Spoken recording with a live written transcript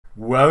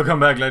Welcome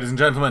back, ladies and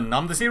gentlemen.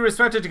 I'm the Serious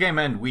Strategy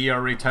Gamer and we are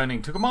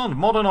returning to Command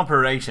Modern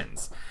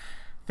Operations.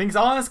 Things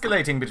are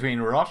escalating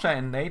between Russia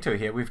and NATO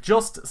here. We've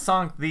just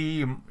sunk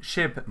the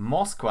ship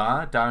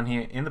Moskva down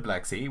here in the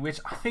Black Sea, which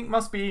I think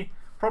must be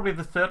probably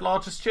the third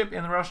largest ship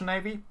in the Russian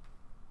Navy.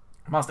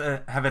 Must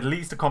have at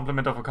least a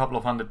complement of a couple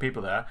of hundred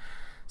people there.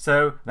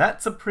 So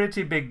that's a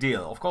pretty big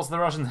deal. Of course, the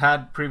Russians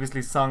had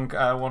previously sunk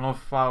one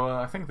of our,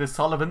 I think, the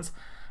Sullivans,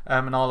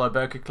 an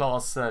Berkeley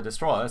class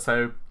destroyer.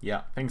 So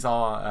yeah, things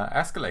are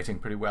escalating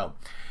pretty well.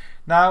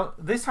 Now,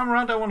 this time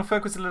around I want to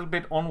focus a little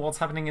bit on what's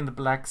happening in the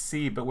Black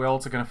Sea, but we're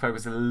also going to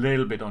focus a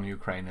little bit on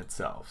Ukraine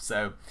itself.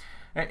 So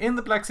in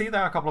the Black Sea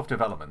there are a couple of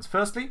developments.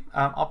 Firstly,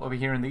 up over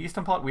here in the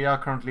eastern part, we are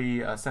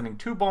currently sending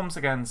 2 bombs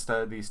against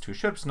these 2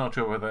 ships. Not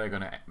sure whether they're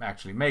going to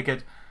actually make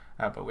it,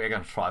 but we're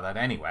going to try that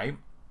anyway.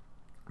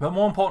 But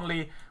more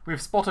importantly,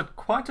 we've spotted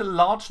quite a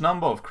large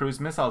number of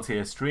cruise missiles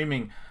here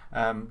streaming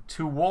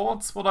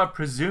towards what I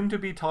presume to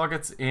be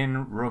targets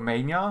in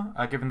Romania,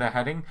 given their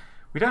heading.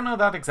 We don't know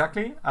that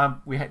exactly.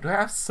 We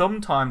have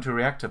some time to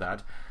react to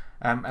that.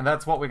 And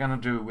that's what we're going to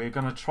do. We're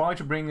going to try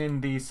to bring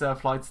in these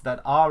flights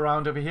that are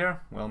around over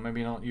here. Well,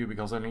 maybe not you,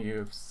 because only you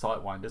have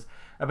Sidewinders.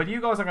 But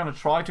you guys are going to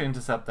try to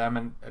intercept them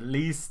and at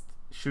least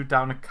shoot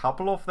down a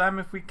couple of them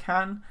if we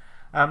can.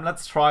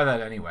 Let's try that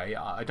anyway.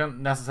 I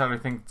don't necessarily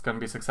think it's going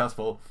to be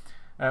successful,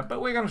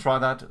 but we're going to try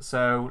that.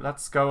 So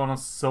let's go on a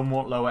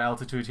somewhat lower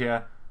altitude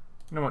here.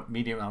 You know what,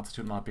 medium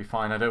altitude might be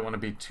fine. I don't want to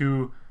be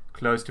too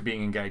close to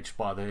being engaged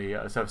by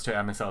the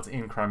surface-to-air missiles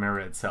in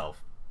Crimea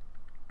itself.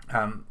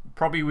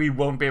 Probably we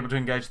won't be able to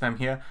engage them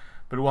here,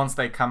 but once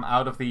they come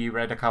out of the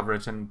radar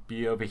coverage and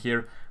be over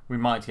here, we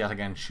might yet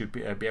again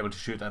be able to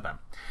shoot at them.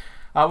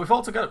 We've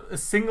also got a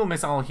single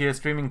missile here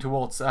streaming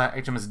towards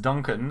HMS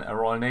Duncan, a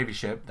Royal Navy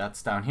ship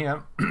that's down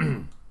here.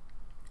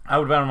 I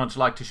would very much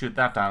like to shoot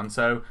that down,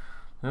 so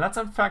let's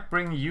in fact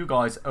bring you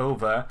guys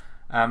over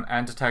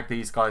and attack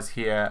these guys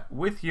here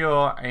with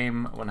your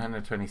AIM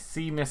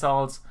 120C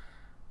missiles,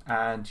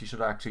 and you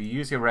should actually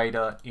use your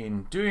radar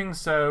in doing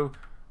so,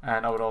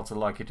 and I would also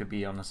like you to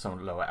be on a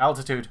somewhat lower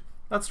altitude.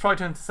 Let's try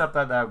to intercept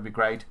that. That would be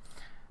great.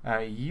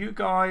 You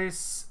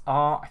guys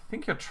are, I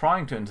think you're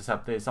trying to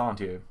intercept this, aren't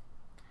you?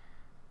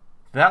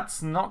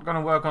 That's not going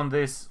to work on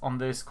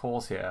this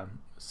course here.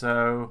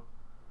 So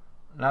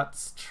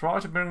let's try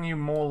to bring you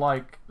more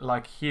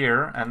like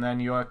here, and then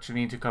you actually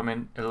need to come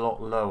in a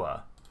lot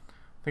lower.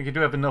 I think you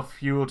do have enough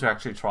fuel to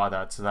actually try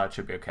that, so that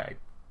should be okay.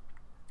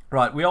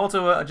 Right, we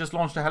also just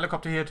launched a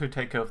helicopter here to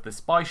take care of the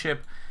spy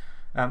ship.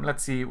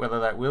 Let's see whether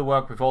that will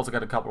work. We've also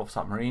got a couple of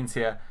submarines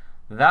here.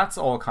 That's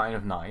all kind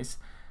of nice.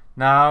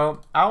 Now,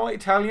 our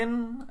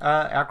Italian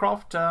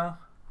aircraft, the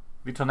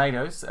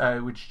Tornadoes,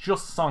 which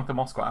just sunk the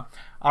Moskva,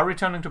 are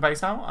returning to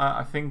base now.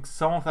 I think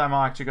some of them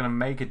are actually going to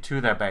make it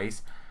to their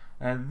base.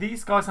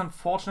 These guys,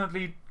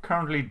 unfortunately,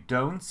 currently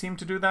don't seem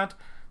to do that,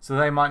 so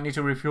they might need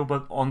to refuel,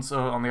 but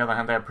also, on the other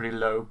hand, they're pretty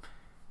low.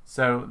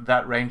 So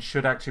that range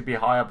should actually be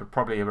higher, but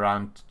probably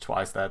around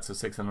twice that, so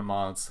 600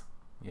 miles.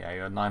 Yeah,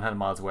 you're 900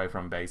 miles away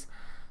from base.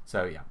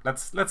 So yeah,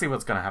 let's see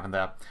what's going to happen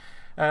there.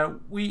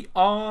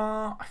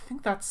 I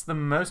think that's the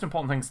most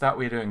important things that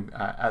we're doing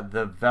at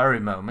the very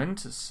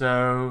moment.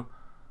 So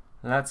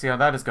let's see how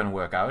that is going to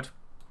work out.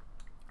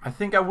 I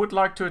think I would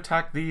like to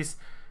attack these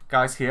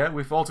guys here.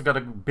 We've also got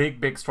a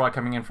big strike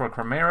coming in for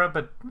Crimea,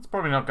 but it's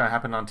probably not going to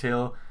happen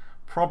until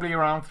probably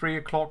around 3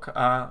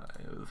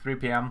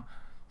 p.m.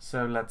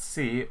 So let's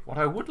see. What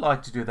I would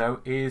like to do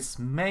though is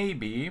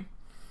maybe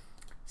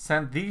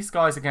send these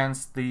guys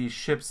against the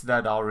ships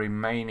that are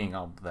remaining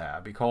up there,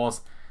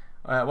 because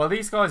well,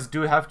 these guys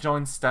do have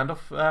joint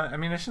standoff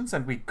ammunitions,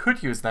 and we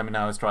could use them in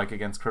our strike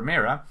against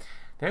Crimea.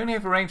 They only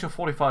have a range of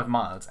 45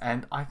 miles,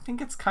 and I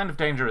think it's kind of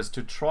dangerous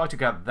to try to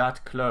get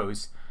that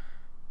close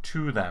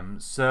to them.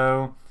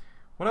 So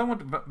what I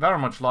would very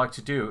much like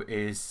to do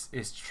is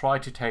try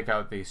to take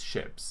out these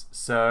ships.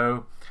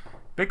 So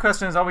big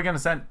question is, are we going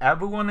to send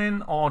everyone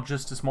in, or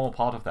just a small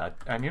part of that?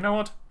 And you know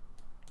what?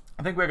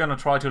 I think we're going to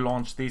try to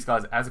launch these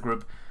guys as a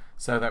group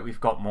so that we've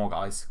got more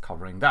guys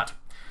covering that.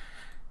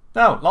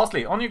 Now,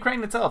 lastly, on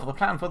Ukraine itself, the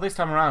plan for this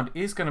time around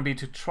is going to be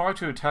to try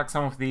to attack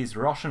some of these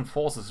Russian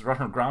forces,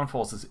 Russian ground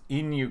forces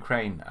in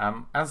Ukraine.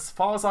 As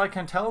far as I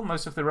can tell,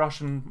 most of the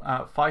Russian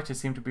fighters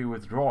seem to be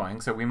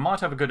withdrawing, so we might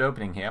have a good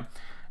opening here.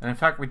 And in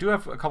fact, we do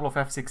have a couple of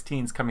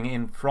F-16s coming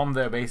in from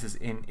their bases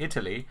in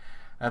Italy.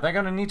 They're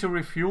going to need to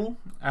refuel,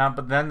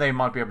 but then they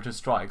might be able to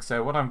strike.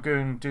 So what I'm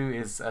going to do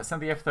is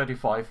send the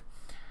F-35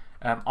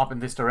 up in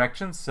this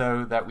direction,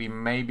 so that we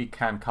maybe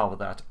can cover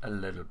that a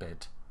little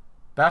bit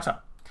better.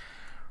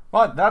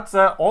 Right, that's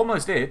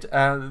almost it.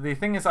 The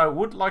thing is, I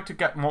would like to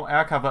get more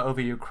air cover over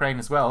Ukraine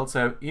as well.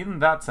 So in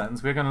that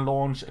sense, we're going to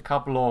launch a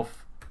couple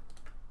of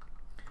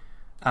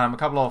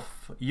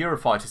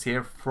Eurofighters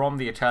here from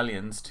the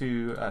Italians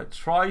to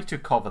try to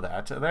cover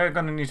that. They're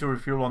going to need to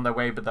refuel on their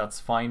way, but that's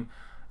fine.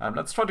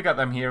 Let's try to get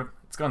them here.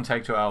 It's going to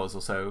take 2 hours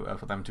or so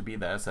for them to be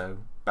there, so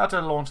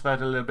better launch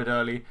that a little bit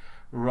early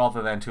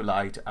rather than too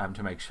late,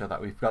 to make sure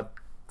that we've got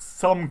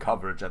some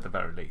coverage at the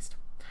very least.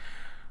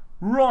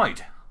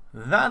 Right,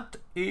 that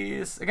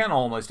is, again,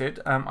 almost it.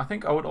 I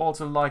think I would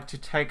also like to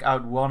take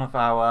out one of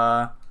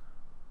our...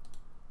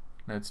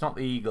 No, it's not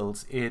the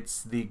Eagles,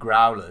 it's the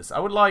Growlers. I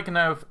would like an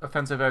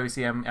offensive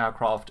OECM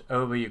aircraft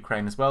over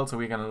Ukraine as well, so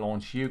we're going to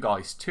launch you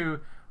guys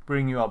too,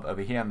 bring you up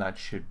over here, and that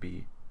should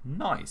be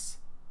nice.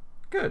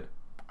 Good.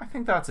 I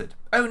think that's it.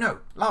 Oh no,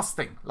 last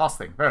thing,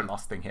 very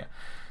last thing here.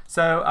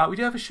 So we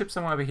do have a ship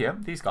somewhere over here,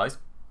 these guys,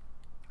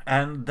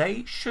 and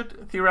they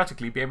should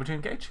theoretically be able to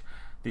engage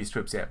these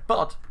troops here,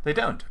 but they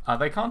don't.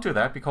 They can't do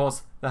that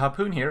because the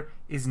Harpoon here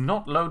is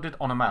not loaded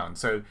on a mount.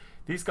 So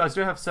these guys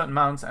do have certain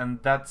mounts,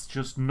 and that's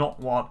just not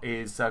what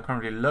is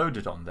currently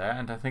loaded on there.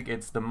 And I think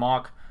it's the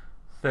Mark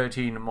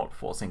 13 Mod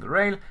 4 single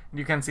rail. And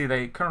you can see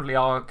they currently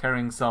are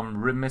carrying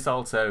some RIM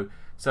missiles, so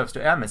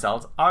surface-to-air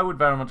missiles. I would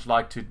very much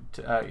like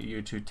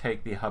you to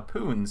take the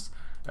Harpoons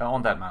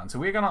on that mount. So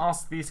we're going to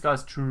ask these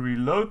guys to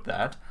reload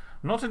that.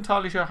 I'm not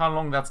entirely sure how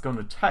long that's going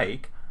to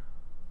take,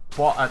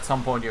 but at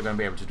some point you're going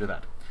to be able to do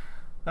that.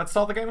 Let's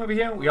start the game over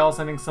here. We are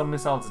sending some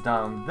missiles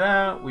down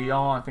there. We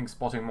are, I think,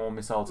 spotting more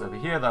missiles over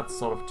here. That's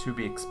sort of to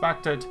be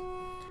expected.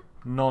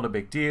 Not a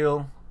big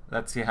deal.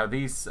 Let's see how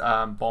these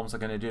bombs are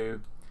going to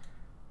do.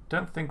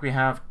 Don't think we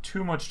have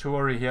too much to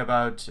worry here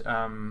about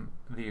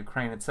the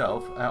Ukraine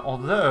itself.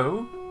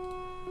 Although...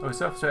 Oh,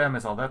 surface-to-air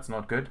missile. That's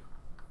not good.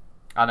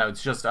 I know,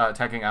 it's just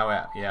attacking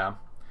our... Yeah.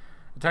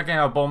 Attacking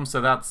our bomb, so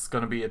that's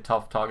going to be a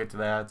tough target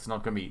there. It's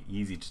not going to be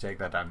easy to take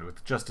that down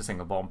with just a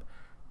single bomb.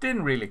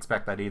 Didn't really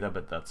expect that either,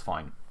 but that's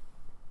fine.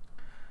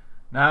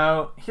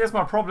 Now, here's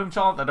my problem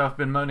child that I've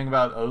been moaning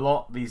about a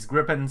lot. These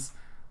Gripens,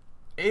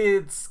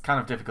 it's kind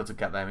of difficult to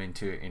get them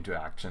into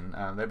action.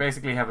 They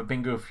basically have a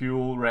bingo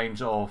fuel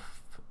range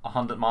of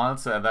 100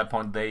 miles, so at that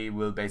point they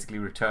will basically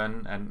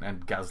return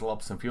and guzzle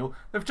up some fuel.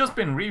 They've just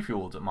been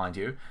refueled, mind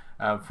you,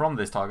 from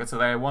this target, so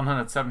they're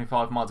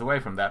 175 miles away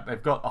from that.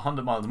 They've got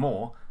 100 miles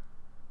more,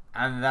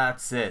 and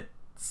that's it.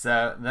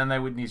 So then they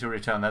would need to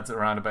return. That's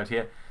around about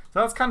here. So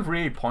that's kind of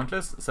really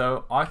pointless,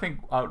 so I think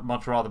I would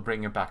much rather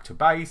bring it back to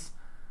base.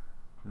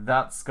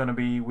 That's going to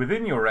be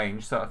within your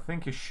range, so I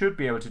think you should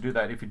be able to do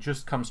that if you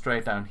just come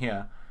straight down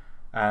here.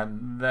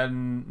 And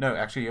then, no,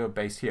 actually you're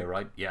based here,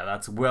 right? Yeah,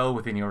 that's well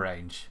within your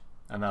range,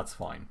 and that's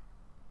fine.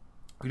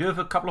 We do have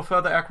a couple of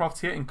further aircrafts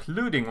here,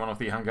 including one of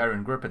the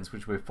Hungarian Gripens,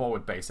 which we're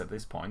forward based at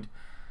this point.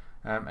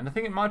 And I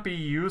think it might be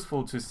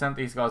useful to send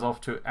these guys off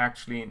to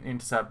actually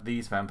intercept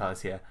these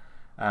vampires here.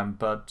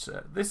 But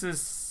this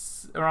is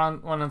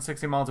around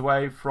 160 miles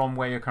away from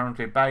where you're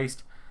currently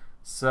based,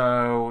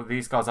 so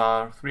these guys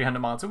are 300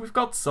 miles, so we've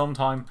got some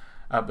time,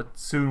 but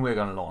soon we're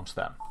going to launch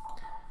them.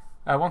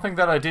 One thing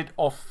that I did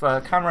off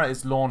camera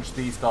is launch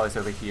these guys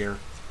over here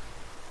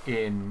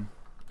in...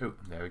 Oh,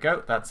 there we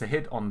go, that's a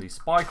hit on the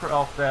spy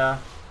craft there.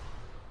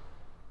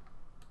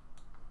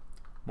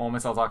 More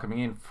missiles are coming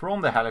in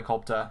from the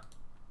helicopter.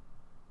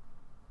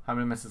 How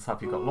many missiles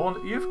have you got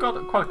launched? You've got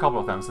quite a couple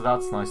of them, so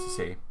that's nice to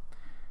see.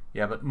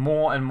 Yeah, but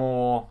more and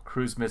more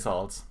cruise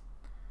missiles.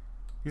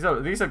 These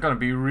are going to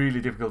be really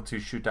difficult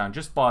to shoot down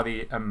just by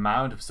the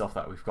amount of stuff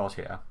that we've got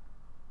here.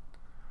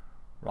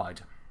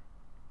 Right.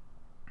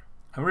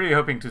 I'm really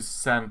hoping to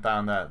send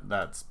down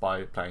that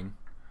spy plane.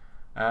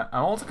 I'm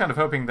also kind of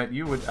hoping that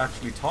you would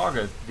actually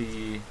target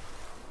the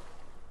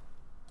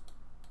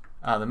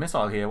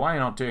missile here. Why are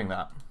you not doing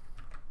that?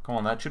 Come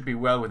on, that should be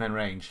well within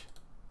range.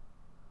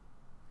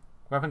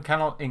 Weapon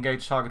cannot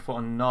engage target for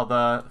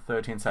another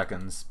 13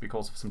 seconds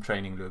because of some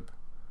training loop.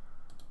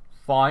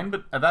 Fine,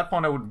 but at that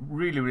point I would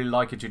really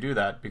like you to do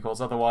that,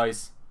 because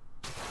otherwise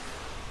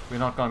we're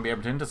not going to be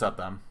able to intercept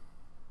them.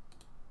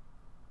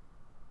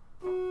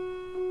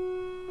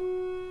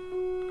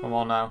 Come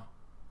on now.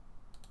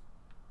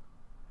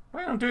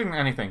 Why aren't doing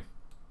anything?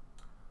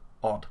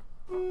 Odd.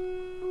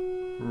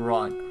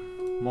 Right.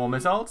 More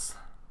missiles.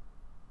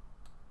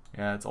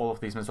 Yeah, it's all of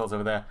these missiles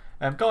over there.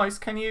 Guys,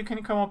 can you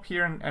come up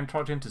here and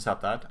try to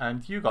intercept that?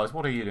 And you guys,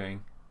 what are you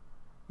doing?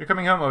 You're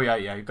coming home? Oh yeah,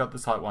 you've got the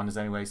Sidewinders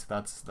anyway, so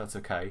that's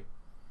okay.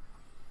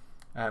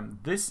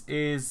 This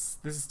is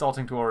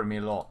starting to worry me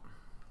a lot.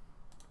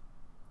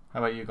 How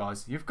about you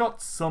guys? You've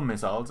got some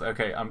missiles.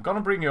 Okay, I'm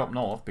gonna bring you up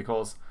north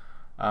because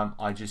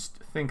I just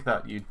think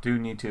that you do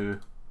need to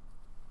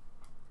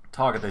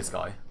target this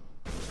guy.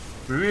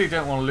 We really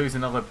don't want to lose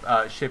another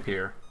ship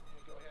here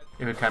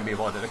if it can be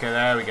avoided. Okay,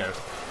 there we go.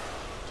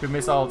 2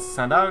 missiles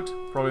sent out.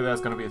 Probably there's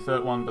going to be a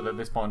third one, but at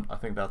this point I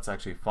think that's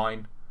actually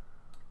fine.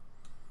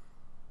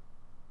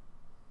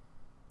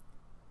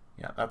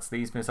 Yeah, that's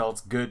these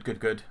missiles. Good, good,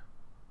 good.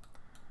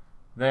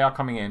 They are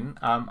coming in.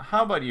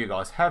 How about you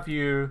guys? Have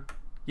you...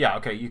 Yeah,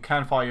 okay, you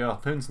can fire your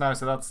harpoons now,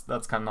 so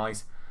that's kind of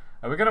nice.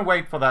 We're going to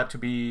wait for that to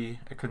be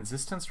a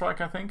consistent strike,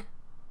 I think.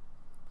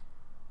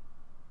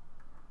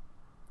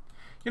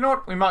 You know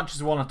what? We might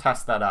just want to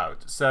test that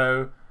out.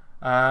 So,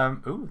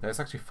 ooh, there's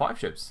actually 5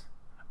 ships.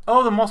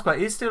 Oh, the Moskva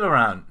is still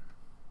around.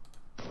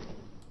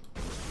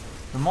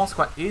 The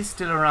Moskva is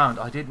still around.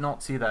 I did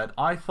not see that.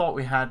 I thought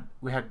we had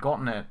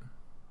gotten it.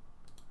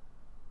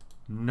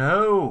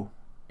 No,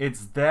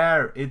 it's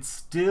there. It's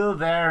still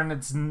there, and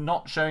it's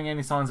not showing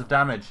any signs of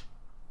damage.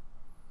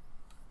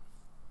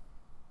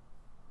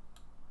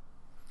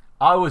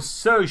 I was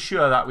so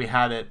sure that we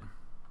had it.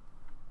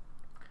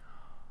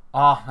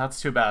 Ah, that's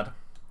too bad.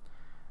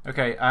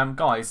 Okay,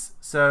 guys,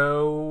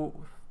 so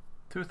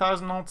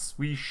 2,000 knots,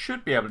 we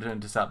should be able to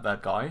intercept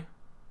that guy.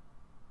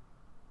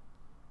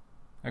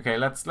 Okay,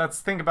 let's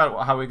think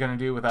about how we're going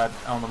to deal with that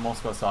on the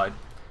Moscow side.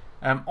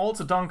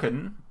 Also,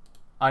 Duncan,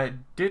 I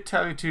did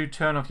tell you to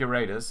turn off your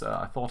radars.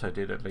 I thought I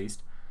did at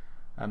least.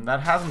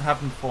 That hasn't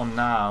happened for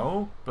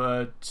now,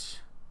 but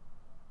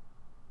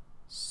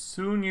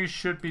soon you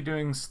should be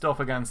doing stuff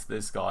against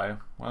this guy.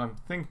 Well,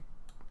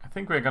 I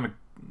think we're going to,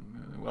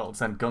 well,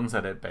 send guns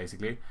at it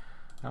basically.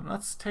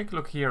 Let's take a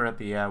look here at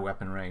the air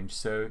weapon range.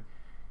 So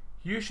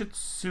you should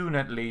soon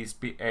at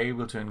least be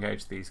able to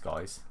engage these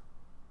guys.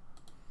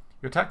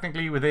 You're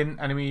technically within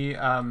enemy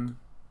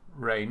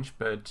range,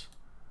 but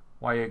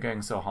why are you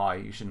going so high?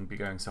 You shouldn't be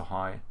going so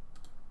high.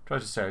 Try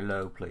to stay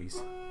low,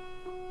 please.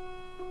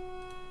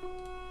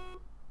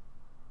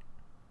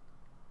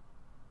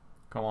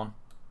 Come on.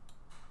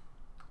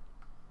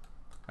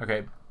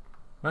 Okay.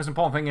 Most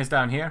important thing is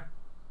down here.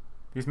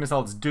 These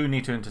missiles do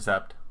need to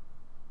intercept.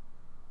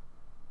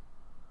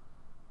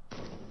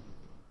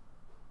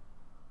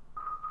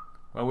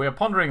 Well, we are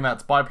pondering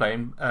that spy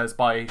plane,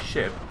 spy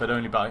ship, but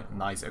only by...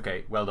 Nice,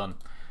 okay, well done.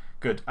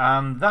 Good.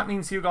 That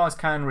means you guys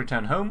can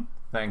return home.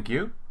 Thank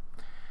you.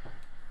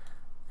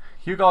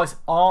 You guys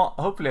are,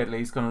 hopefully at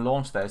least, going to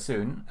launch there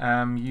soon.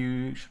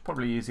 You should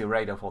probably use your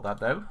radar for that,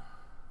 though.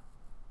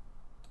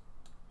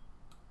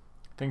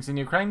 Things in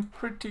Ukraine,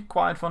 pretty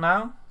quiet for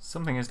now.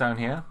 Something is down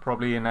here,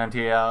 probably an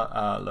anti-air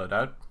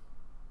loadout.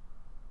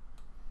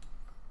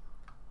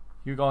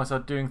 You guys are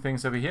doing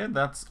things over here.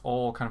 That's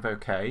all kind of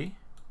okay.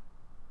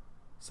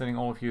 Sending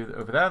all of you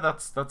over there.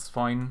 That's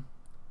fine.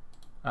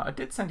 I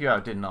did send you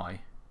out, didn't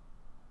I?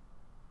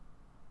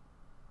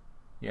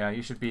 Yeah,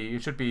 you should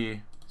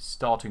be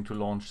starting to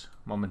launch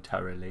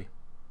momentarily.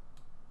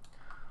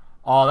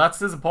 Oh, that's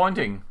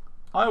disappointing.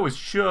 I was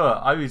sure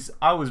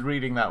I was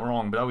reading that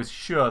wrong, but I was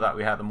sure that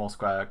we had the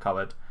Moscow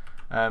covered.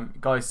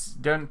 Guys,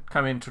 don't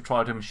come in to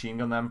try to machine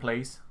gun them,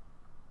 please.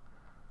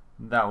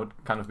 That would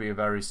kind of be a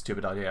very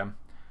stupid idea.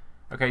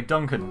 Okay,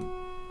 Duncan,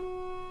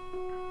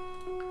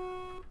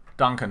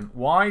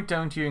 why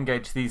don't you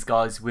engage these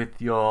guys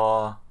with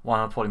your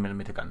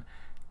 140mm gun?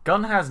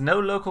 Gun has no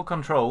local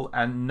control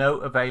and no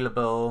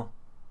available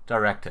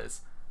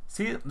directors.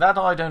 See, that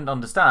I don't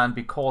understand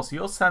because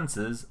your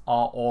sensors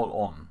are all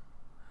on.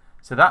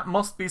 So that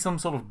must be some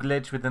sort of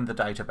glitch within the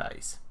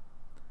database.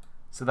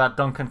 So that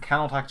Duncan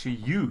cannot actually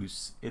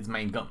use its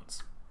main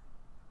guns.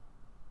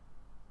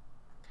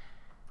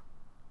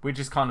 Which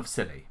is kind of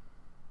silly.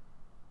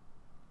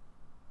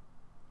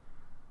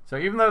 So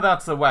even though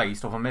that's a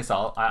waste of a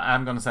missile, I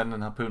am going to send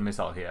an harpoon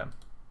missile here.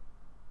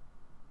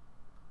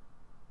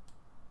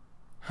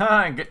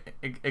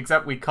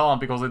 Except we can't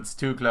because it's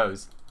too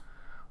close.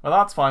 Well,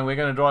 that's fine. We're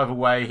going to drive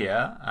away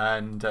here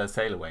and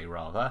sail away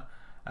rather.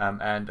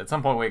 And at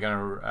some point we're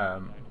going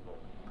to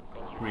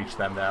reach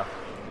them there.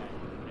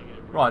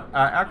 Right,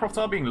 aircrafts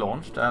are being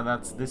launched.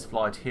 That's this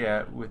flight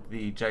here with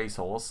the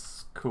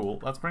J-Source. Cool.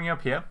 Let's bring you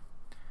up here.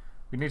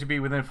 We need to be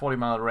within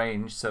 40-mile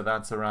range, so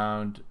that's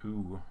around,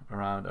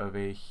 around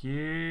over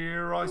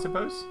here, I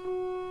suppose.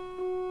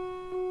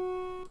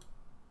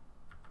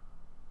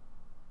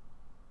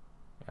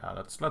 Yeah,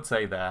 let's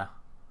say there.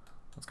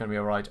 That's going to be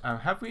alright.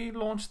 Have we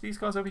launched these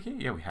guys over here?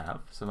 Yeah, we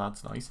have, so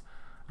that's nice.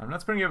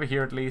 Let's bring you over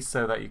here at least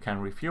so that you can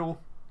refuel.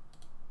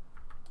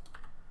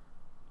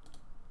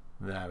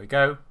 There we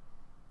go.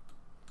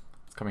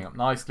 It's coming up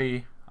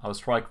nicely. Our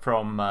strike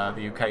from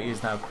the UK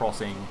is now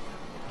crossing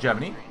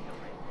Germany.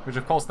 Which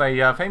of course they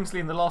famously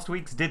in the last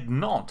weeks did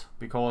not,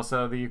 because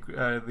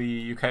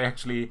the UK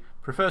actually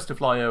prefers to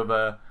fly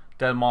over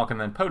Denmark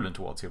and then Poland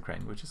towards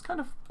Ukraine, which is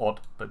kind of odd,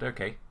 but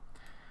okay.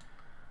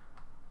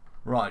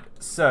 Right,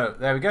 so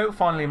there we go,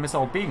 finally a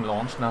missile being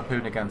launched, an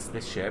harpoon against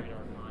this ship.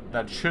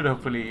 That should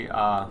hopefully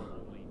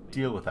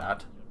deal with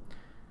that.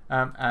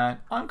 And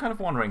I'm kind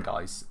of wondering,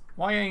 guys,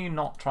 why are you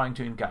not trying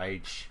to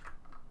engage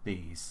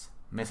these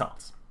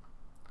missiles?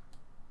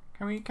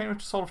 Can we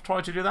sort of try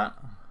to do that?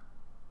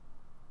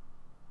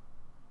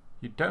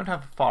 You don't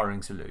have a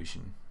firing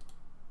solution.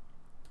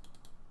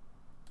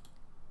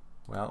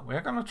 Well,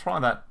 we're going to try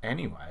that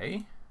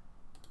anyway.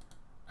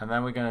 And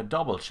then we're going to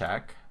double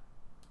check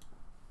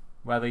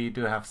whether you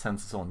do have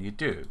sensors on. You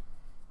do.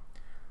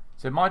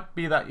 So it might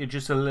be that you're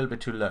just a little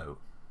bit too low.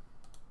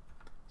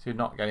 So you're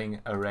not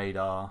getting a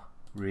radar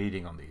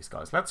reading on these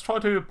guys. Let's try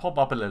to pop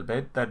up a little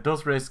bit. That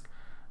does risk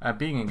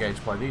being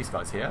engaged by these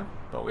guys here.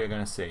 But we're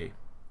going to see.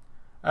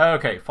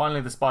 Okay, finally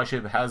the spy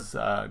ship has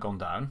gone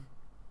down.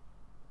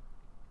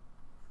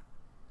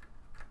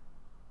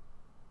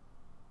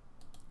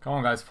 Come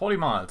on guys, 40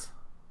 miles.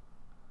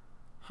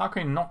 How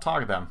can you not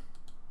target them?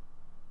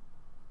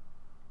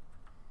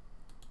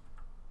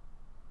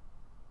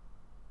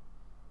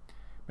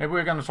 Maybe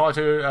we're going to try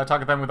to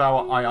target them with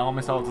our IR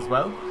missiles as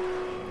well.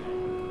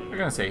 We're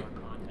going to see.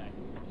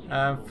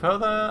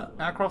 Further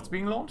aircrafts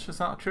being launched, is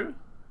that true?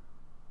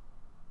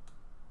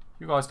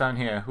 You guys down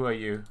here, who are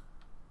you?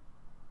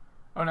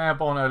 An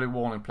airborne early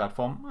warning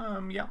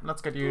platform. Yeah,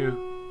 let's get you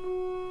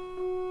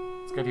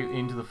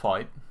into the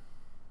fight.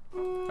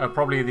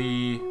 Probably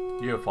the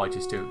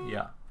Eurofighters too.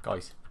 Yeah,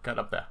 guys, get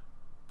up there.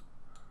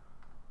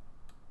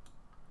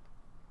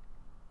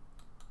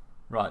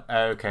 Right,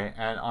 okay,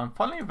 and I'm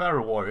finally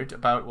very worried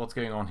about what's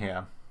going on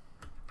here.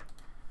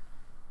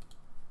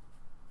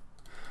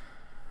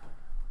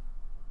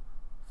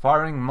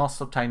 Firing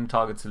must obtain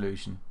target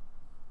solution.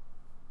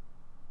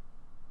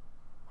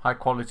 High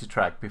quality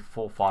track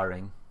before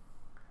firing.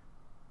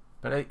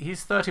 But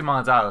he's 30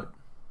 miles out.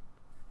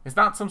 Is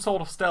that some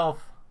sort of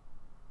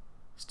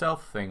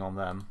stealth thing on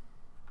them?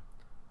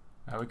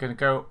 We're going to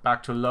go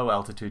back to low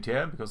altitude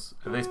here, because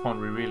at this point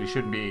we really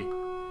shouldn't be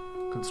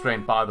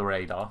constrained by the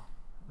radar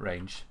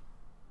range.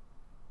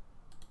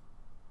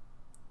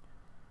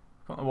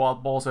 Got the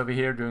wild balls over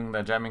here doing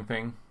their jamming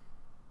thing.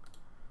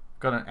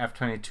 Got an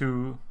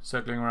F-22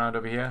 circling around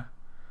over here.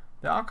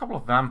 There are a couple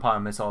of vampire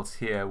missiles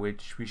here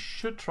which we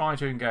should try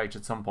to engage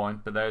at some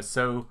point, but they're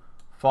so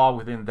far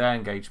within their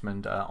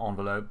engagement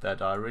envelope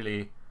that I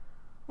really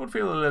would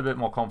feel a little bit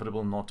more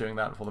comfortable not doing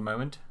that for the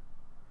moment.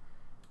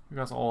 You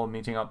guys are all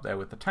meeting up there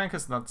with the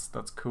tankers, that's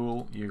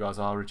cool. You guys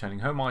are returning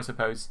home, I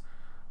suppose.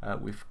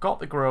 We've got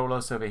the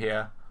Gorillas over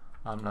here.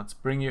 Let's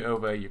bring you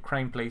over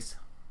Ukraine, please.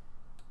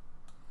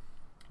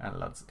 And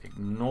let's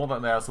ignore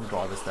that there are some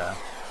drivers there.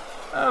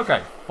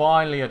 Okay,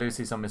 finally I do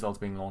see some missiles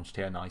being launched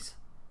here, nice.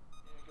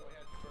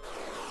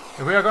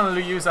 If we are going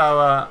to use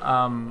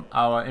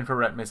our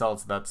infrared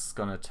missiles, that's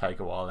going to take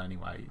a while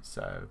anyway,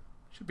 so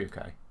should be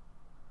okay.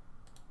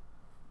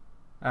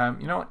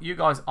 You know what, you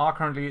guys are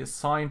currently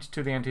assigned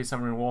to the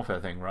anti-submarine warfare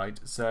thing, right?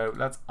 So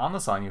let's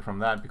unassign you from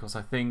that, because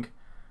I think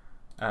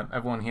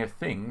everyone here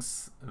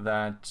thinks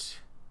that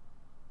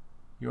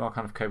you are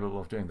kind of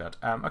capable of doing that.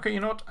 Okay, you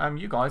know what,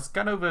 you guys,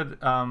 get over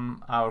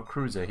our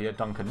cruiser here,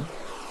 Duncan,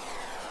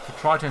 to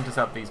try to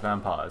intercept these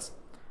vampires.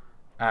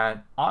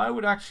 And I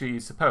would actually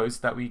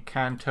suppose that we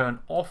can turn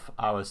off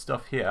our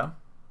stuff here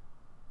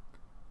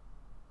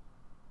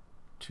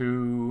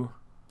to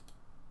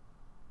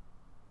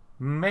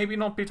maybe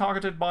not be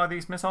targeted by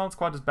these missiles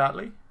quite as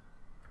badly.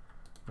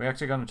 We're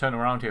actually going to turn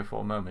around here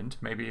for a moment.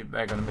 Maybe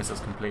they're going to miss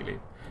us completely,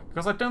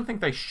 because I don't think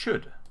they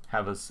should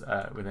have us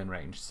within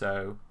range.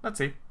 So let's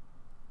see.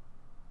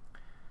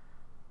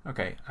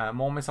 Okay,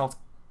 more missiles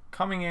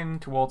coming in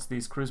towards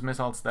these cruise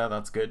missiles there.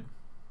 That's good.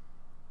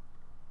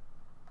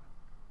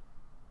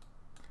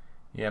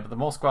 Yeah, but the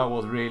Moskva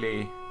was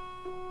really...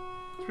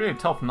 It's really a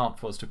tough nut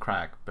for us to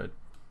crack, but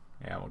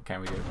yeah, what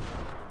can we do?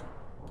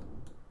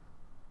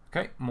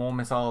 Okay, more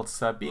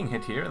missiles being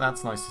hit here,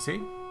 that's nice to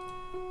see.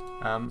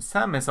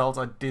 SAM missiles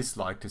I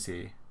dislike to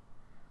see.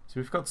 So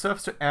we've got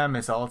surface-to-air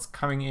missiles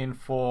coming in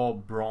for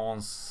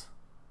Bronze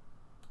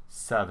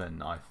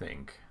 7, I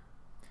think.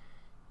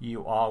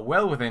 You are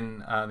well within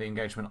the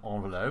engagement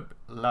envelope.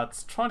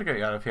 Let's try to get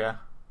you out of here.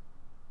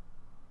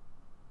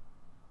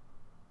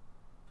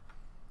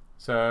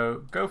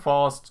 So, go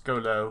fast, go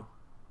low.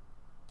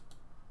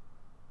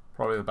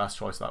 Probably the best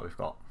choice that we've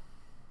got.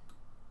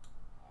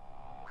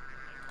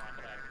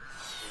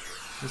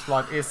 This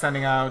flight is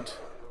sending out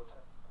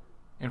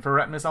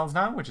infrared missiles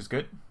now, which is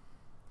good.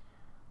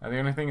 The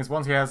only thing is,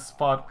 once he has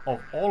fired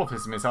off all of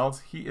his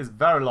missiles, he is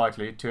very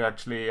likely to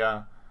actually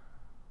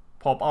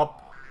pop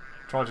up,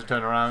 try to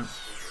turn around.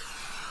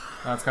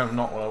 That's kind of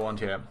not what I want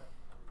here.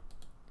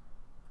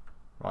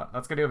 Right,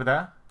 let's get over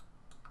there.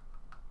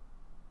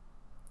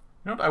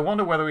 You know what, I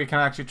wonder whether we can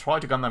actually try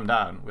to gun them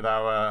down with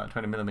our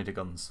 20mm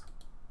guns.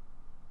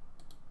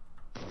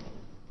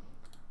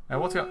 Now,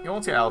 what's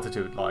your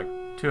altitude like?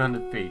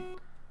 200 feet.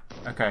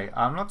 Okay,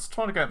 let's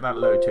try to get that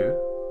low too.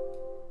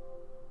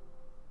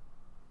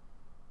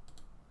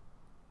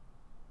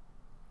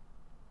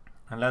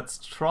 And let's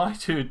try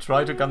to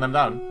gun them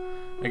down.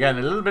 Again,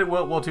 a little bit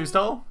World War II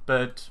style,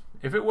 but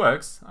if it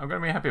works, I'm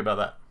going to be happy about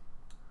that.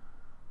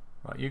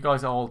 Right, you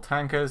guys are all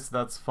tankers,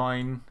 that's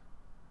fine.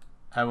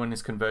 Everyone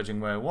is converging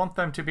where I want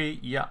them to be.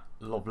 Yeah,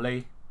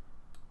 lovely.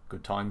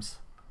 Good times.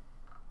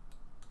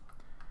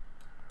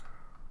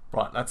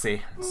 Right, let's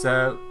see.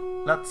 So,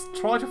 let's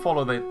try to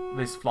follow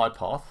this flight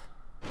path.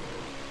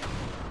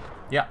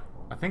 Yeah,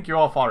 I think you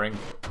are firing.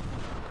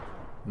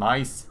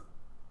 Nice.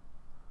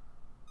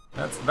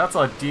 That's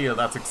ideal.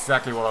 That's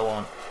exactly what I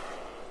want.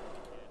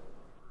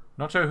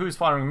 Not sure who's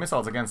firing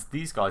missiles against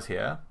these guys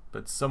here,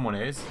 but someone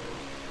is.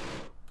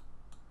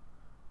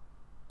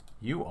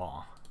 You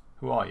are.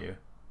 Who are you?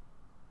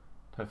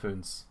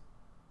 Typhoons.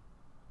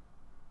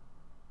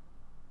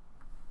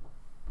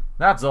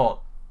 That's odd.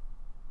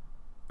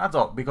 That's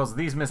odd, because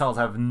these missiles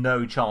have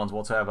no chance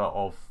whatsoever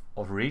of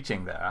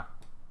reaching there.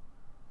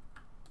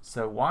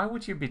 So why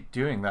would you be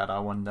doing that, I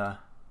wonder?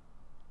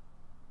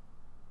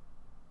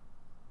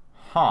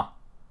 Huh.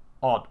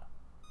 Odd.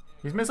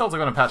 These missiles are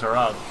going to patter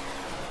out.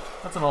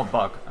 That's an odd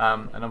bug.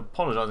 And I'm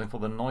apologizing for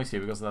the noise here,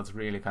 because that's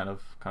really kind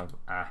of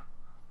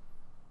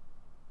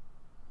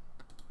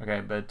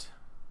Okay, but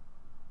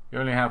you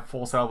only have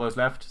 4 salvos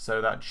left,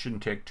 so that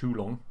shouldn't take too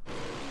long.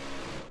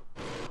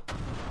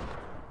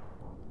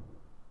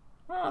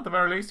 Well, at the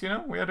very least, you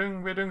know, we're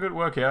doing good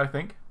work here, I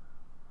think.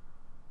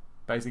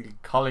 Basically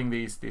culling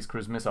these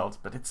cruise missiles,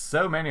 but it's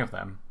so many of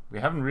them. We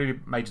haven't really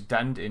made a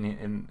dent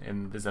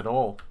in this at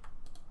all.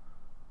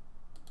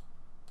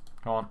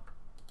 Come on.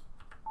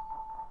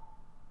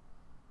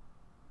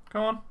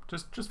 Come on,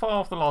 just fire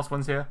off the last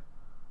ones here.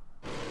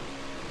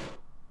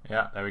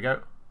 Yeah, there we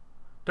go.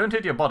 Don't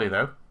hit your body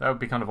though, that would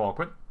be kind of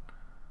awkward.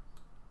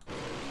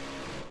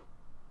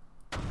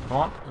 Come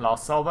on,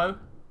 last salvo.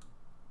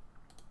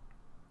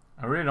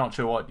 I'm really not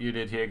sure what you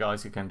did here,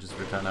 guys. You can just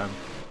return home.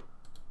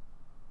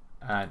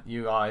 And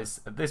you guys,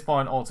 at this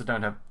point, also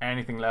don't have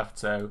anything left,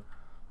 so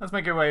let's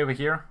make our way over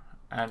here.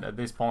 And at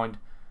this point,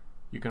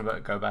 you can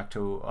go back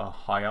to a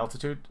high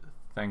altitude.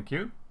 Thank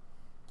you.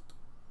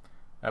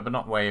 But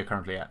not where you're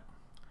currently at.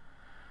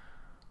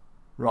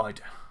 Right.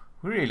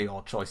 Really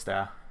odd choice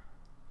there.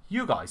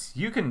 You guys,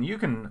 you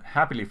can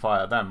happily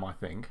fire them, I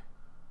think.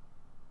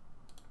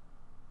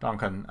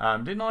 Duncan,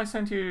 didn't I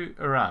send you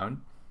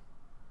around?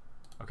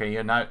 Okay,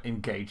 you're now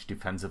engaged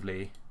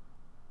defensively.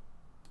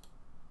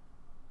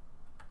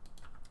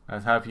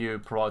 Let's have you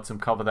provide some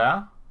cover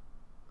there.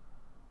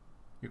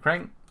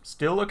 Ukraine,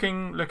 still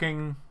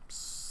looking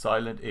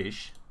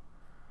silent-ish.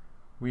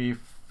 We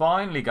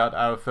finally got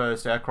our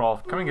first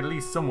aircraft coming at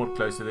least somewhat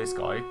close to this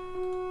guy.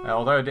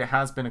 Although it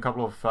has been a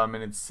couple of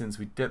minutes since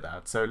we did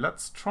that. So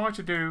let's try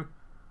to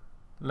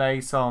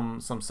lay some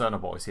sonar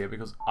buoys here,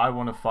 because I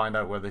want to find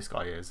out where this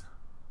guy is.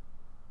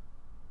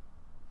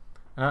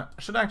 I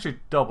should actually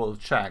double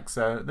check.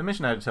 So the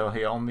mission editor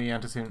here on the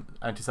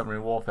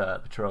anti-submarine warfare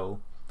patrol,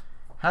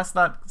 has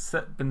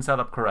that been set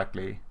up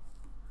correctly?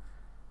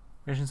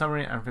 Mission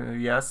summary,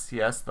 yes,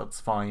 that's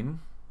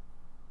fine.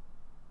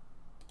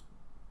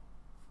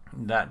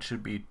 That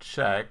should be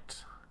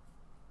checked.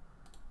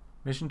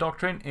 Mission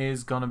doctrine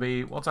is gonna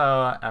be, what's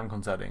our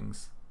AMCON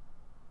settings?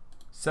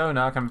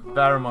 Sonar can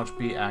very much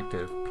be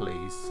active,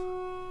 please.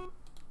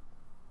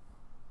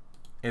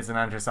 It's an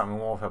anti-submarine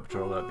warfare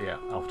patrol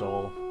after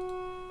all.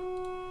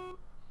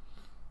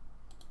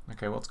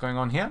 Okay, what's going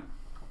on here?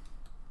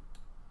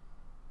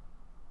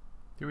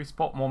 Do we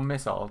spot more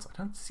missiles? I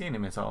don't see any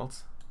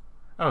missiles.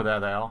 Oh,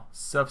 there they are.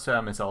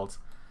 Surface-to-air missiles.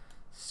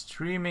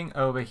 Streaming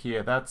over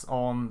here. That's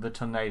on the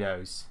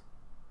Tornadoes.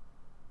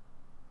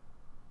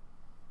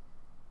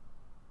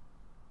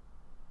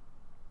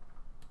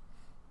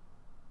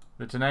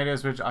 The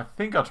Tornadoes, which I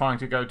think are trying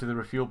to go to the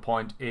refuel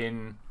point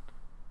in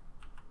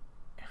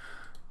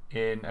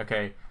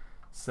okay,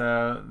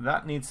 so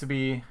that needs to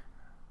be,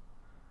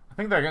 I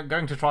think they're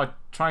going to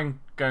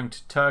going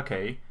to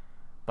Turkey,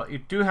 but you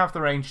do have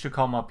the range to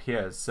come up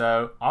here,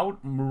 so I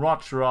would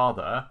much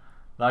rather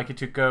like you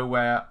to go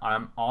where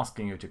I'm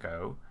asking you to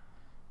go.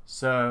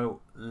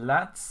 So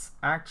let's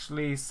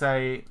actually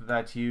say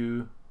that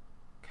you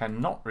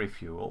cannot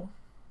refuel,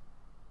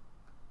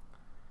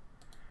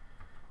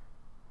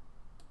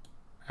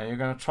 and you're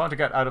going to try to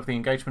get out of the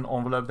engagement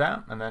envelope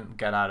there and then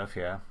get out of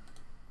here.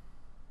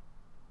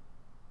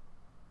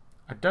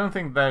 I don't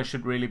think there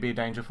should really be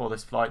danger for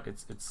this flight.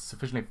 It's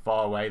sufficiently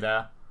far away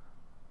there.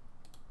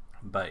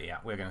 But yeah,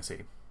 we're going to see.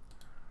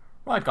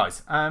 Right,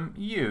 guys.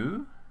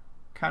 You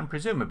can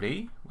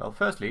presumably, well,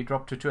 firstly,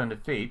 drop to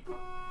 200 feet.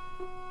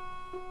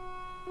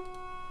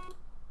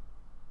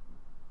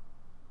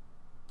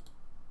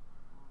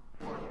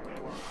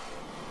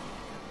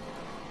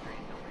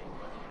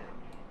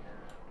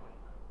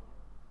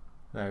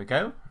 There we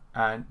go.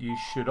 And you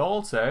should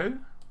also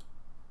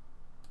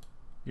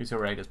use your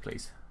radars,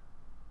 please,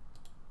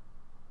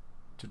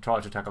 to try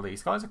to tackle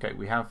these guys. Okay,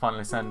 we have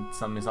finally sent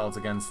some missiles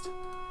against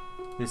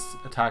this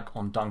attack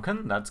on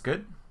Duncan. That's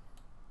good.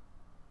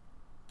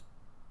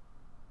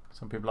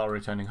 Some people are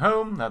returning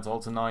home. That's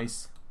also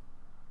nice.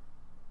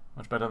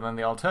 Much better than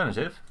the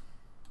alternative.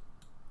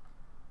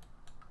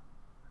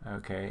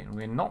 Okay, and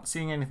we're not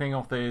seeing anything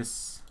of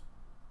this.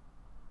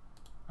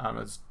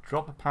 Let's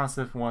drop a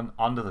passive one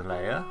under the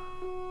layer.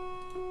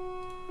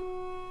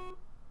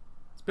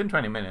 It's been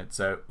 20 minutes,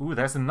 so ooh,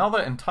 there's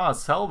another entire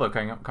salvo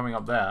coming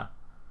up there.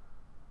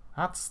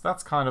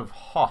 That's kind of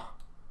hot.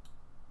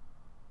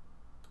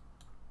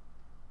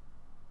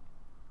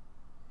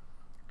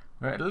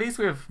 Well, at least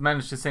we've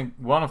managed to sink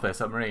one of their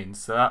submarines,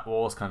 so that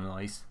was kind of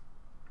nice.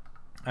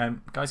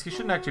 Guys, you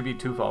shouldn't actually be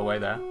too far away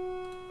there.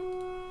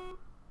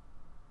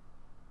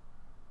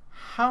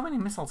 How many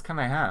missiles can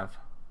they have?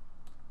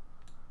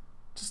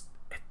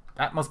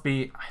 That must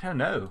be, I don't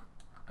know.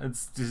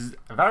 It's just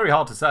very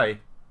hard to say.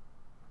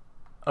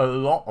 A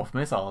lot of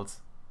missiles.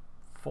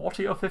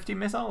 40 or 50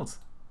 missiles.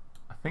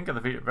 I think at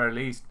the very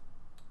least.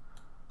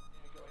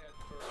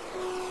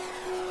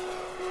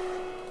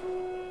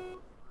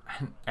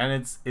 And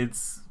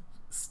it's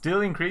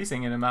still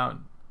increasing in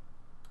amount.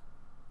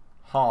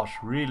 Harsh,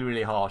 really,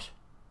 really harsh.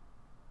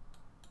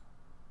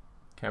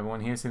 Okay,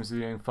 everyone here seems to be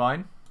doing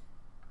fine.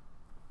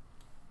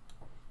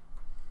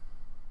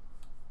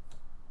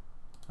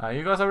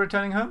 You guys are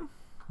returning home?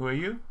 Who are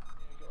you?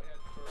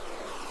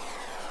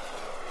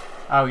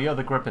 Oh, you're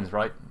the Grippins,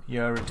 right?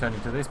 You're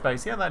returning to this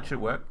base. Yeah, that should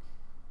work.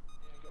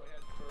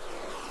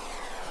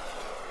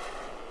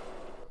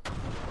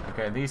 Okay,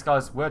 Okay, these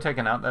guys were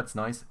taken out. That's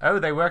nice. Oh,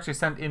 they were actually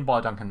sent in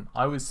by Duncan.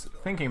 I was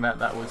thinking that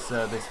that was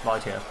this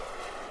flight here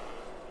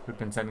who'd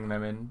been sending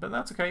them in, but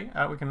that's okay.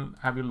 We can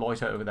have you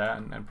loiter over there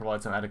and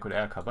provide some adequate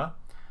air cover.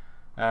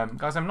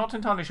 Guys, I'm not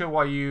entirely sure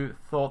why you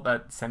thought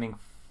that sending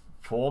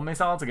 4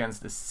 missiles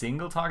against a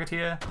single target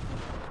here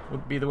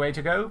would be the way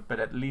to go,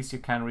 but at least you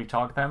can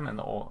retarget them, and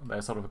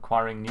they're sort of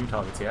acquiring new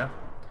targets here.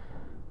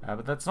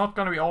 But that's not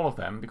going to be all of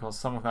them, because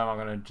some of them are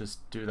going to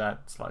just do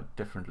that slightly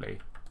differently.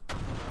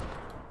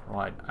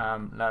 Right,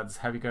 lads,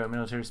 have you go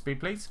military speed,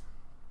 please.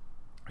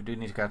 I do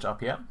need to catch up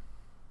here.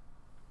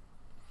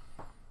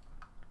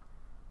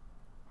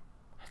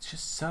 It's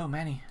just so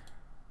many.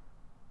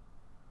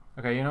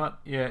 Okay, you know what?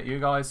 Yeah, you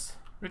guys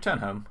return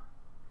home.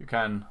 You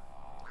can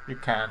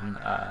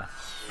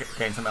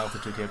gain some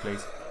altitude here,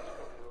 please.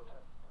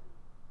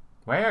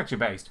 Where are you actually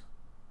based?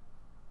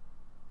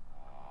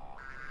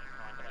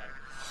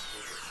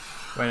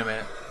 Wait a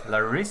minute.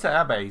 Larissa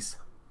Air Base.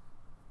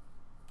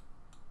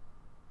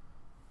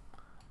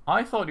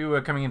 I thought you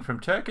were coming in from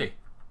Turkey.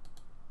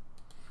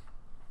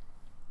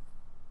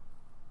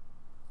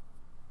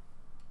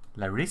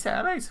 Larissa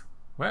Air Base?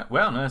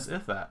 Where on earth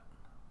is that?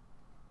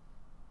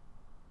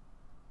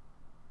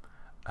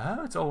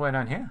 Oh, it's all the way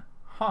down here.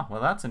 Huh,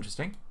 well that's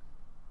interesting.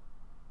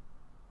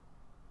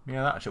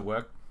 Yeah, that should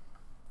work.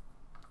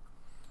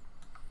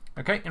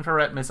 Okay,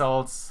 infrared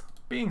missiles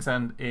being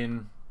sent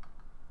in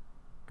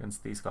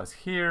against these guys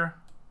here.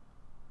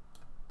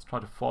 Let's try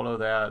to follow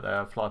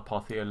their flight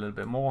path here a little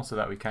bit more so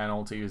that we can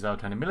also use our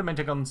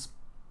 20mm guns.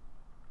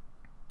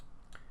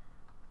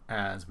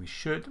 As we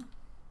should.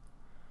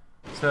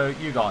 So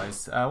you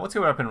guys, what's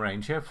your weapon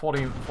range here?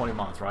 40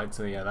 miles, right?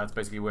 So yeah, that's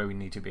basically where we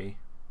need to be.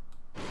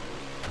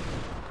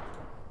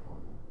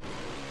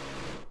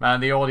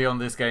 Man, the audio on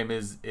this game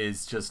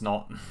is just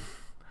not...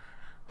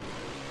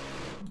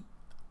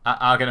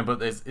 How can I put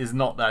this? Is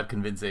not that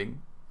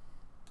convincing.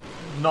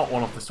 Not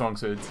one of the strong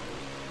suits.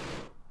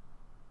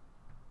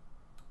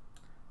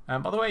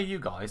 By the way, you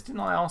guys,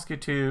 didn't I ask you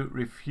to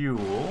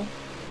refuel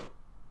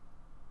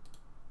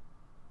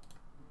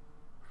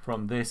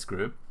from this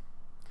group?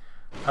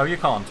 Oh, you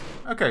can't.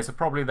 Okay, so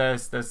probably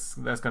there's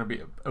going to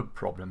be a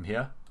problem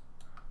here.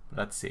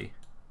 Let's see.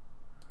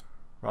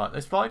 Right,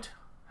 this flight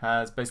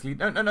has basically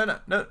don't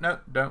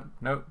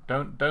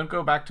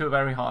go back to a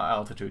very high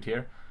altitude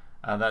here.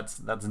 That's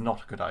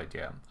not a good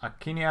idea.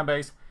 Akini Air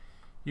Base,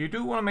 you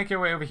do want to make your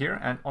way over here,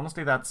 and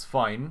honestly that's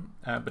fine,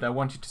 but I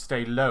want you to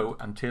stay low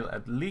until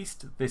at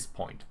least this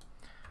point.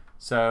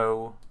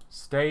 So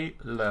stay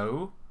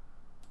low,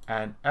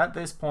 and at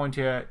this point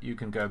here you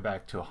can go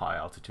back to a high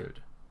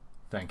altitude.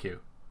 Thank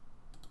you.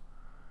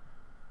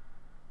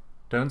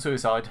 Don't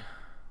suicide.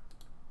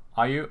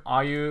 Are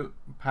you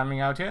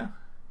paneling out here?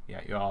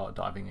 Yeah, you are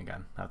diving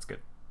again. That's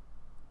good.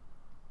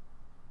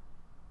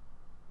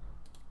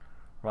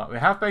 Right, we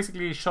have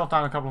basically shot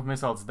down a couple of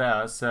missiles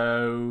there,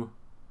 so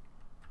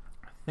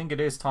I think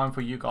it is time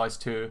for you guys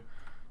to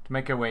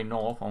make your way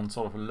north on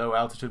sort of a low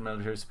altitude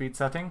military speed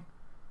setting.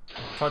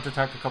 Try to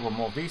attack a couple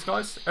more of these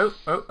guys.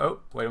 Oh,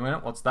 wait a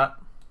minute, what's that?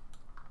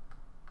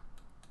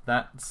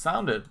 That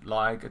sounded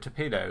like a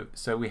torpedo.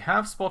 So we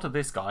have spotted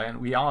this guy and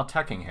we are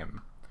attacking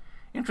him.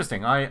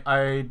 Interesting.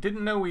 I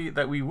didn't know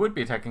that we would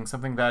be attacking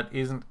something that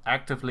isn't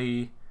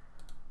actively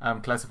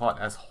classified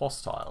as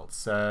hostile.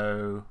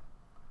 So,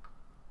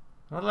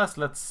 nonetheless,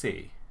 let's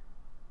see.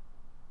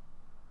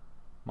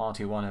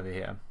 Marty 1 over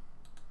here.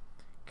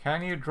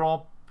 Can you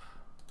drop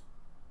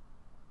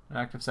an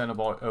active center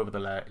boy over the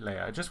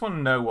layer? I just want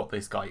to know what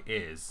this guy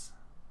is.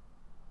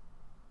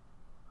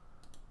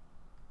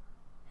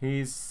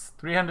 He's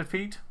 300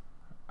 feet.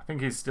 I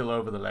think he's still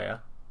over the layer,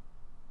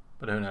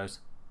 but who knows.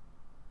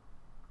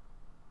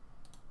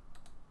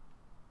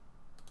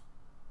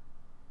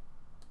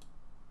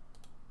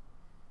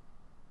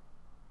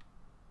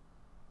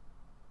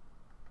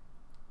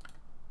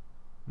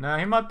 No,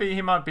 he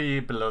might be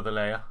below the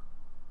layer.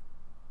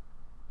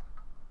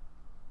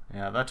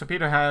 Yeah, that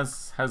torpedo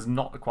has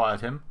not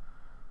acquired him.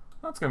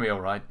 That's gonna be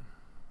alright.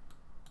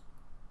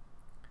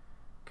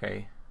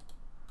 Okay.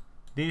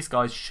 These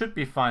guys should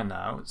be fine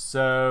now,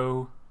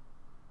 so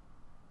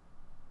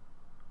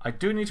I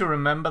do need to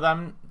remember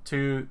them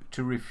to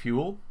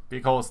refuel,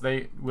 because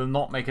they will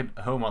not make it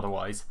home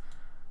otherwise,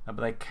 but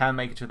they can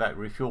make it to that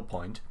refuel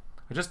point.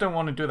 I just don't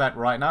want to do that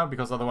right now,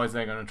 because otherwise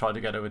they're going to try to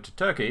get over to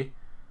Turkey,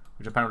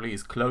 which apparently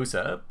is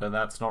closer, but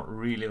that's not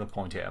really the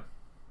point here.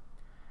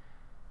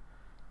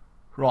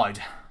 Right,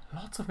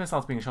 lots of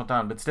missiles being shot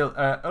down, but still,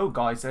 oh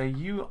guys,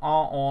 you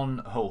are on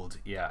hold.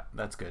 Yeah,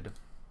 that's good.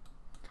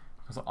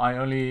 So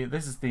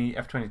this is the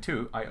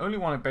F-22. I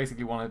only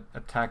basically want to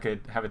attack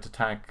it, have it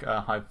attack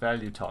high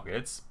value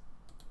targets,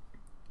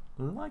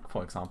 like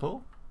for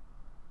example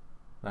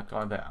that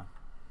guy there.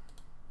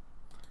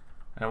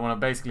 And I want to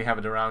basically have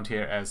it around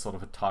here as sort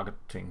of a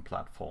targeting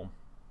platform.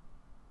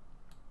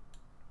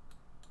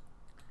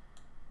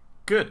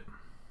 Good.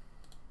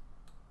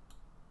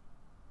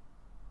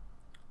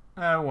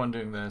 One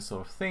doing the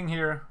sort of thing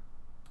here.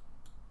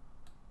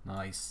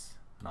 Nice,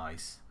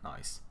 nice,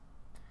 nice.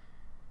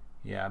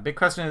 Yeah, big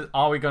question is,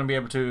 are we going to be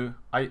able to...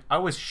 I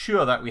was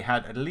sure that we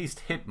had at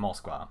least hit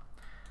Moskva.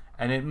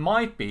 And it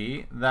might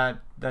be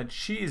that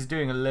she is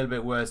doing a little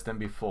bit worse than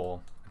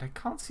before. And I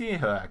can't see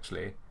her,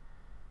 actually.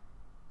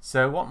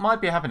 So what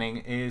might be happening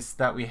is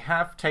that we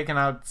have taken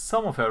out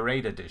some of her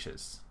radar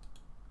dishes.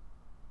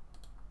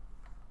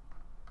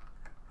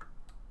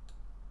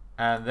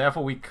 And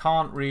therefore we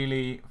can't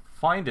really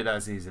find it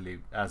as easily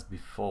as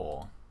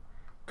before.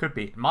 Could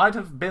be. It might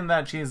have been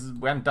that she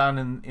went down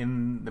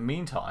in the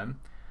meantime.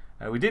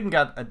 We didn't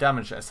get a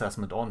damage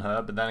assessment on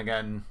her, but then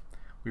again,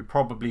 we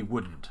probably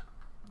wouldn't.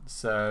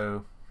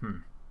 So,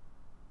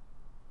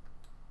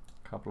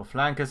 couple of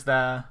flankers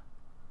there.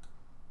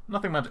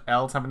 Nothing much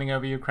else happening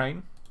over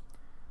Ukraine.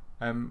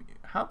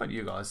 How about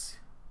you guys?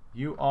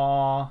 You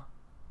are...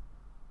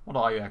 What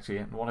are you actually?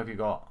 And what have you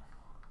got?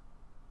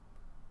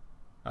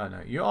 Oh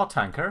no, you are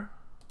tanker.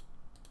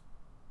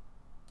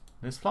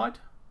 This flight?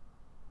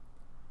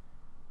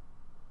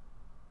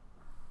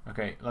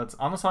 Okay, let's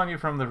unassign you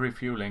from the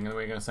refueling and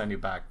we're going to send you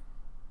back.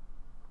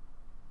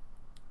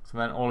 So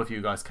then all of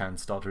you guys can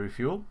start to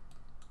refuel.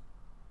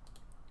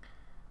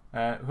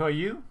 Who are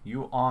you?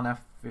 You are an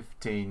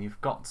F-15.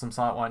 You've got some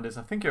sidewinders.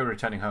 I think you're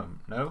returning home.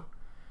 No?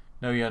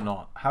 No, you're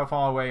not. How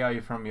far away are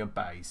you from your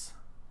base?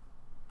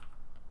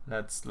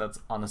 Let's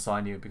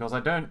unassign you because I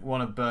don't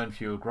want to burn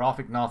fuel.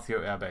 Graphic North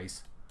your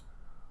airbase.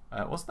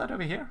 Was that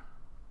over here?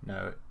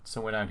 No, it's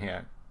somewhere down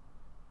here.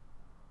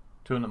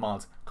 200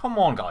 miles. Come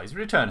on, guys,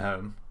 return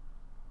home.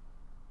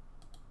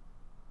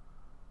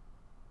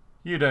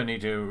 You don't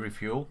need to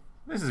refuel.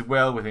 This is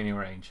well within your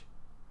range.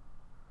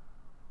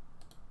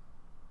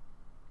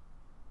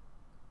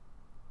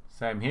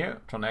 Same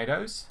here,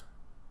 tornadoes.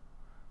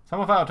 Some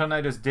of our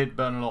tornadoes did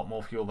burn a lot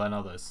more fuel than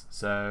others,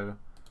 so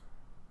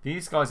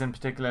these guys in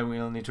particular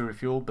we'll need to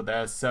refuel, but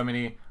there's so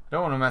many. I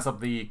don't want to mess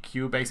up the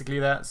queue basically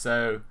there,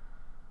 so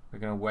we're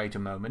going to wait a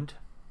moment.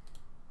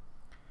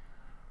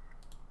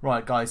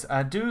 Right, guys,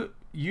 do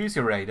use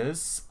your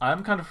radars.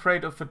 I'm kind of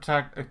afraid of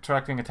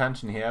attracting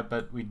attention here,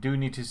 but we do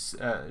need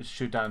to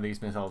shoot down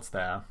these missiles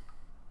there.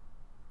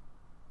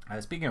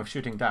 Speaking of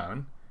shooting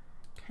down,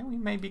 can we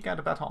maybe get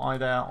a better eye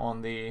there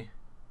on the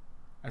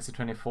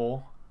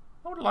SC-24?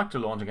 I would like to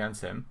launch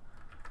against him.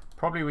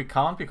 Probably we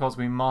can't because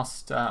we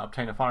must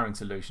obtain a firing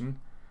solution,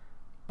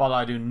 but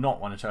I do not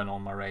want to turn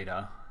on my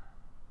radar.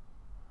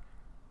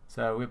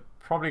 So we're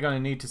probably going to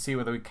need to see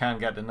whether we can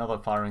get another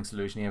firing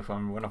solution here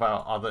from one of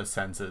our other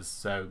sensors,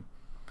 so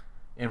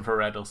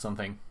infrared or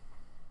something.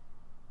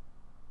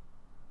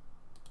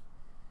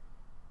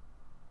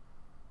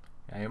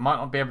 Yeah, you might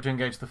not be able to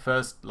engage the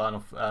first line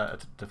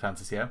of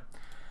defenses here.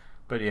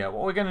 But yeah,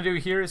 what we're going to do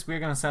here is we're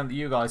going to send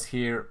you guys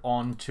here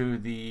onto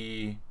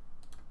the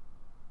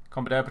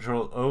combat air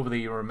patrol over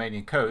the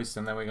Romanian coast,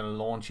 and then we're going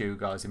to launch you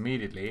guys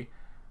immediately.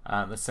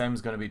 The same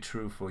is going to be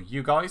true for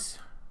you guys.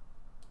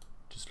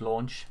 Just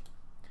launch.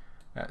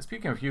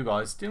 Speaking of you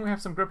guys, didn't we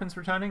have some Gripens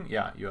returning?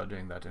 Yeah, you are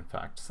doing that in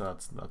fact, so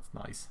that's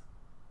nice.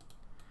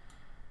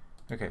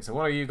 Okay, so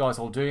what are you guys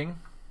all doing?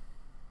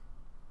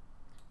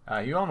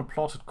 You're on a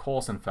plotted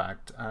course in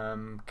fact.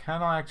 Can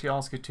I actually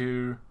ask you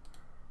to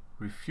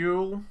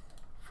refuel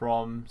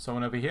from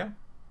someone over here?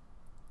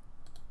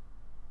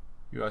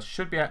 You guys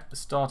should be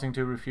starting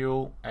to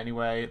refuel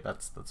anyway,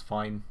 that's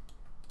fine.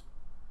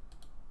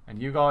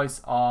 And you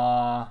guys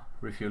are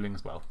refueling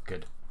as well,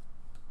 good.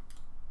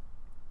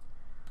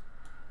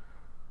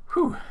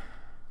 Whew.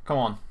 Come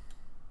on.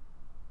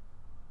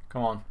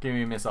 Come on, give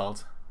me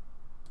missiles.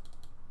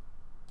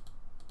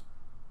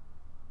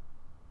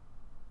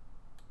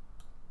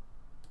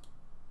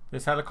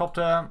 This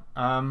helicopter,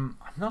 I'm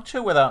not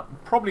sure whether,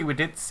 probably we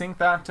did sink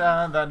that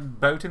that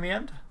boat in the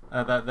end,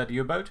 that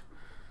U-boat.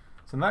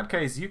 So in that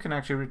case, you can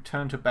actually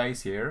return to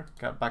base here,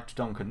 get back to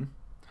Duncan.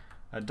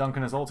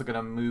 Duncan is also going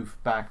to move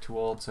back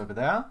towards over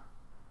there,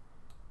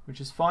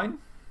 which is fine.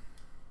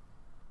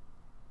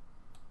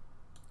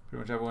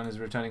 Pretty much everyone is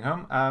returning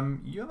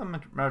home. You're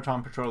the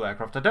maritime patrol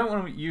aircraft. I don't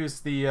want to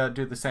use the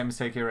do the same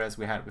mistake here as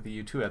we had with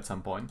the U2 at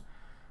some point.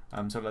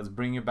 So let's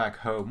bring you back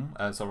home,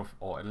 sort of,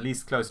 or at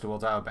least close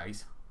towards our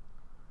base.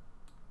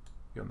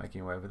 You're making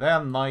your way over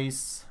there.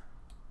 Nice.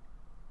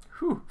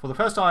 Whew. For the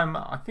first time,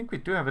 I think we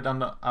do have it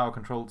under our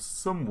control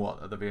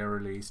somewhat at the very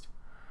least.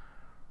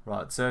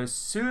 Right, so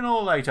sooner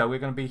or later we're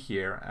going to be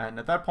here, and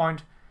at that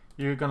point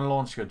you're going to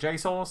launch your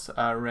JSOS,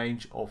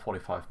 range of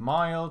 45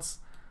 miles.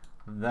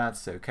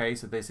 That's okay,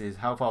 so this is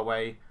how far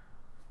away?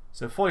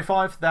 So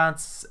 45,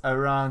 that's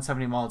around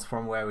 70 miles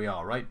from where we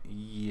are, right?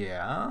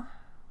 Yeah.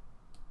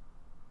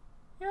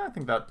 Yeah, I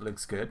think that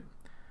looks good.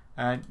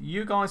 And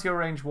you guys, your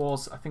range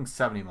was, I think,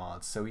 70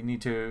 miles, so we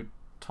need to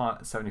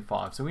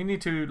 75. So we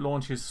need to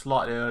launch you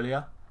slightly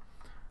earlier,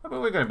 but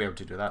we're going to be able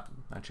to do that.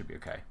 That should be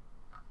okay.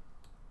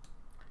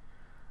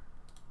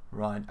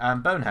 Right,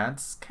 and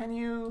Boneheads, can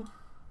you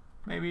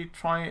maybe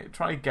try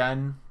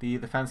again the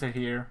fencer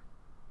here?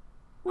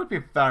 Would be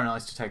very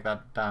nice to take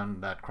that down,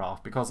 that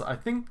craft, because I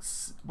think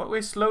what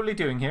we're slowly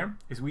doing here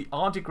is we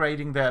are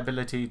degrading their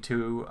ability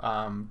to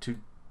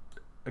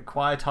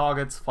acquire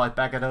targets, fight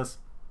back at us.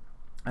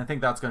 I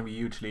think that's going to be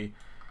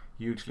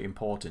hugely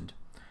important.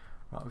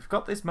 Right, we've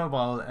got this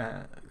mobile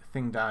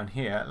thing down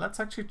here. Let's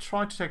actually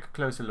try to take a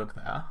closer look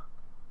there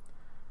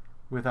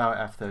with our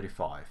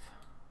F-35.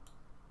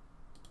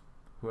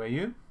 Who are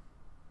you?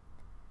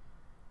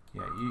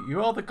 Yeah,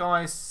 you are the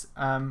guys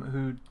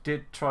who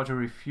did try to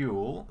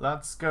refuel.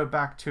 Let's go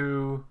back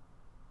to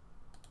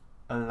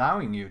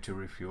allowing you to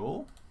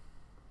refuel.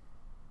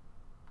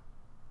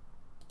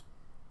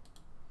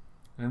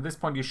 And at this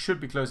point you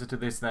should be closer to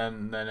this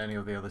than any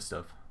of the other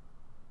stuff.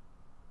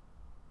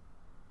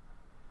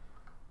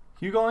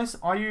 You guys,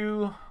 are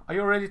you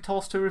already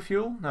tossed to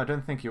refuel? No, I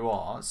don't think you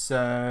are.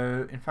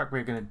 So, in fact,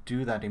 we're going to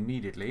do that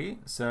immediately.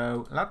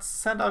 So, let's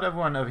send out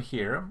everyone over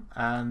here,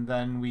 and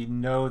then we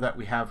know that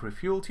we have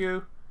refueled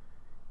you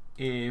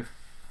if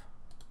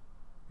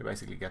you're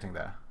basically getting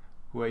there.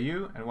 Who are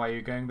you, and why are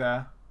you going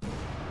there?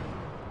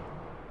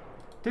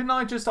 Didn't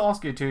I just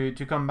ask you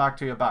to come back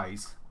to your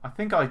base? I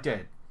think I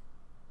did.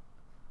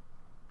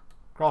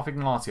 Graf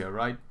Ignacio,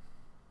 right?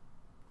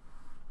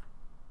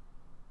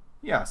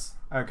 Yes.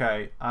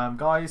 Okay,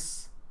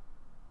 guys.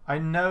 I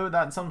know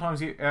that sometimes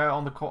you err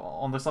on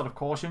the side of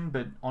caution,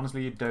 but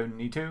honestly, you don't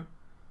need to.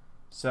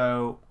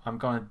 So I'm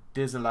gonna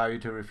disallow you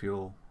to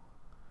refuel,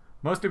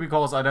 mostly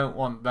because I don't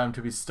want them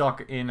to be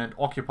stuck in and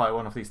occupy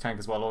one of these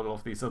tankers while all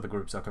of these other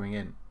groups are coming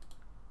in.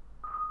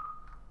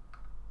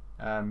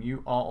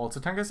 You are also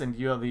tankers, and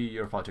you are the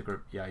Eurofighter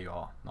group. Yeah, you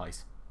are.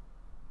 Nice.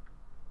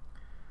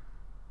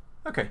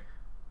 Okay,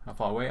 how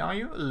far away are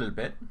you? A little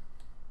bit.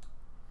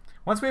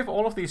 Once we have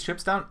all of these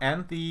ships down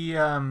and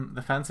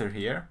the fencer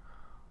here,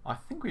 I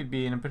think we'd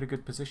be in a pretty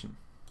good position.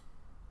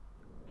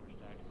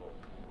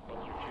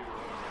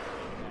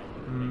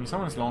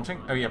 Someone's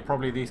launching. Oh yeah,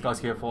 probably these guys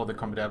here for the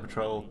combat air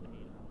patrol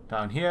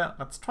down here.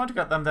 Let's try to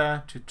get them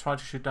there to try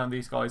to shoot down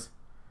these guys.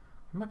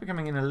 We might be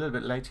coming in a little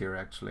bit late here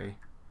actually,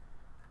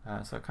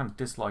 so I kind of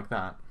dislike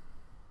that.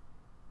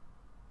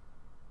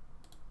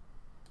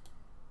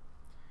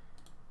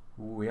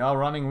 We are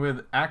running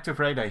with active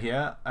radar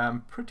here.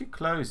 Pretty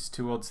close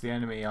towards the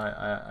enemy.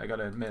 I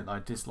gotta admit, I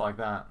dislike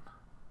that.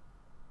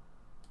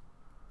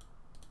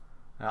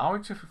 Are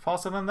we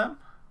faster than them?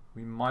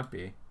 We might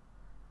be.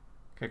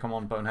 Okay, come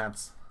on,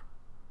 boneheads.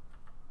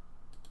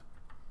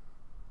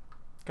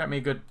 Get me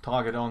a good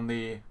target on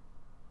the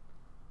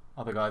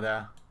other guy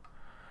there.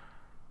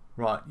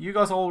 Right, you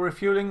guys are all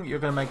refueling. You're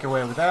gonna make your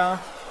way over there.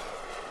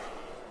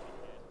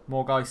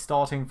 More guys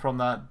starting from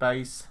that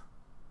base.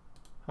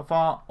 How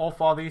far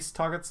off are these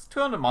targets?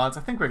 200 miles.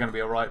 I think we're going to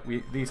be alright.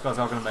 These guys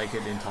are going to make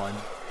it in time.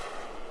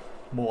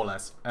 More or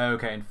less.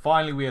 Okay, and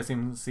finally we are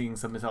seeing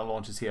some missile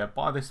launches here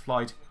by this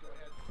flight.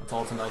 That's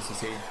also nice to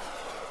see. I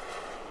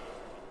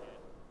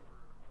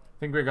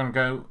think we're going to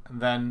go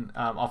then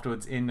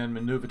afterwards in and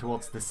maneuver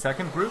towards the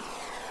second group.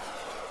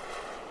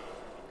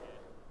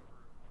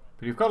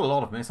 But you've got a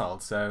lot of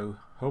missiles, so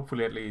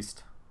hopefully at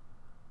least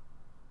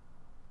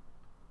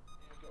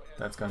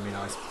that's going to be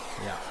nice.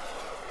 Yeah.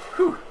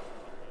 Whew.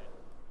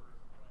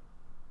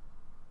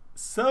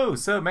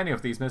 So many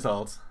of these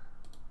missiles.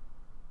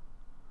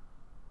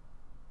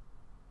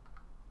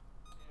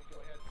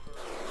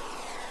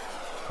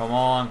 Come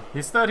on,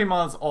 he's 30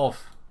 miles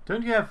off.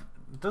 Don't you have?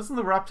 Doesn't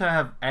the Raptor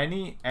have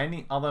any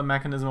other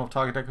mechanism of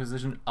target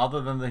acquisition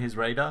other than his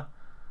radar?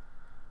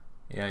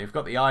 Yeah, you've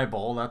got the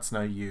eyeball. That's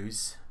no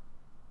use.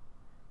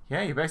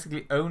 Yeah, you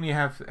basically only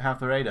have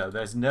the radar.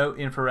 There's no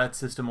infrared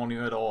system on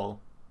you at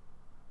all.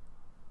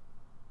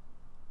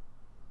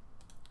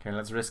 Okay,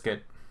 let's risk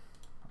it.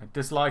 I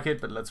dislike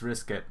it, but let's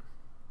risk it.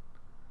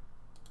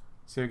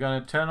 So you're going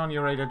to turn on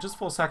your radar just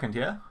for a second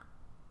here.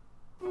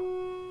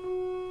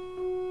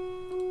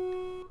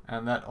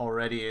 And that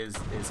already is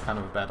kind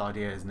of a bad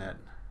idea, isn't it?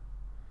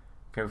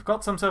 Okay, we've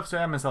got some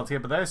surface-to-air missiles here,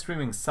 but they're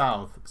streaming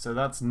south, so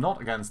that's not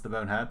against the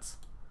boneheads,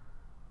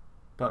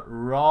 but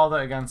rather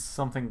against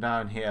something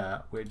down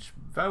here, which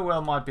very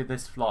well might be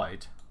this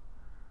flight.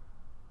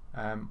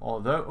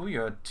 Although, oh,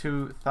 you're at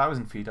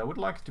 2,000 feet. I would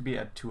like it to be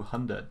at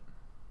 200.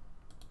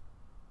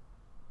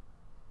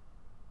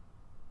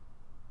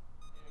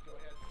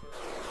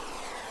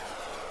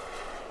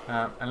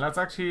 And let's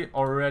actually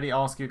already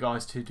ask you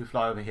guys to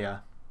fly over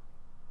here.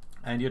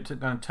 And you're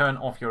going to turn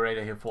off your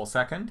radar here for a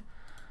second.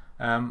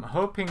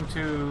 Hoping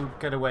to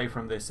get away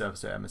from this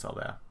surface-to-air missile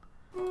there.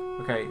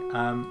 Okay,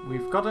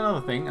 we've got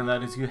another thing, and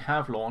that is you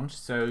have launched.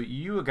 So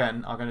you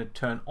again are going to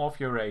turn off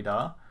your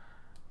radar.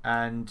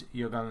 And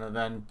you're going to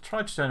then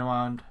try to turn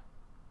around.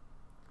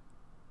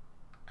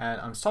 And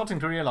I'm starting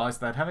to realize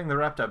that having the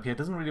Raptor up here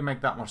doesn't really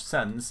make that much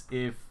sense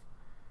if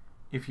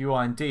you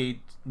are indeed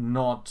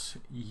not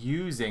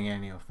using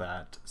any of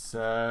that.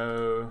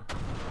 So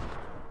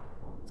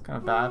it's kind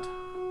of bad.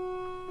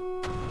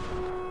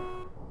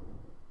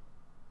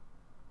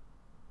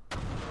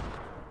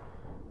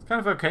 It's kind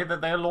of okay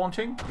that they're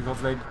launching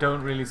because they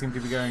don't really seem to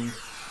be going.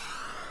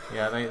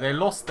 Yeah, they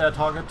lost their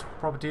target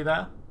property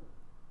there.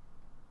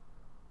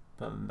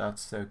 But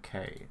that's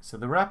okay. So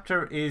the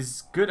Raptor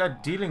is good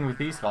at dealing with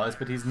these guys,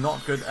 but he's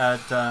not good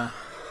at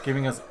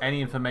giving us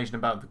any information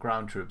about the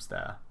ground troops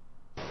there.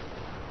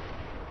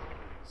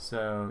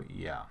 So,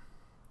 yeah.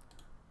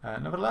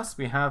 Nevertheless,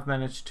 we have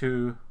managed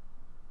to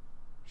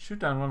shoot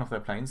down one of their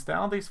planes. There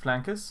are these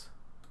flankers,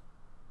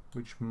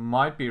 which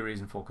might be a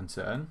reason for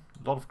concern.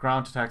 A lot of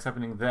ground attacks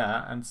happening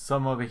there, and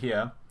some over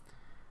here.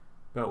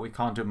 But we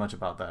can't do much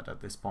about that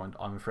at this point,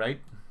 I'm afraid.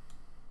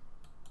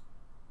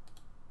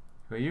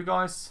 Who are you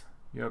guys?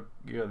 You're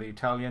the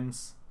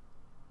Italians.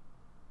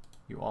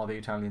 You are the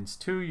Italians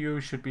too.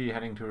 You should be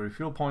heading to a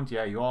refuel point.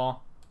 Yeah, you are.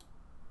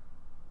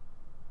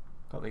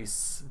 Got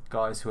these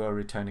guys who are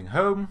returning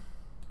home.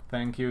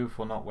 Thank you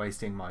for not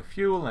wasting my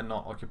fuel and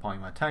not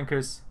occupying my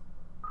tankers.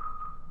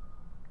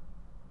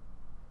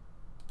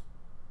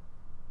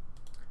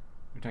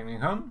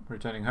 Returning home,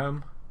 returning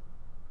home,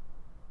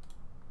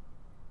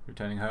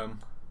 returning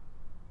home.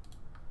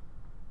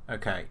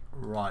 Okay,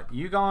 right,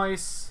 you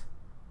guys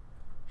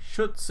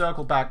should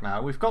circle back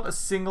now. We've got a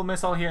single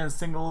missile here and a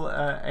single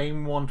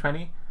AIM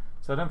 120,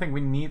 so I don't think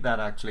we need that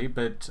actually,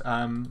 but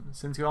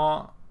since you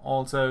are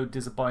also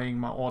disobeying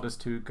my orders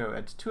to go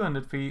at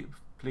 200 feet,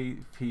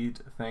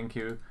 thank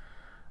you.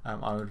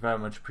 I would very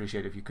much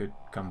appreciate if you could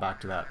come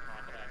back to that.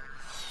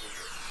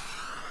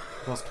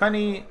 Because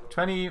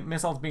 20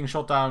 missiles being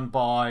shot down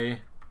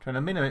by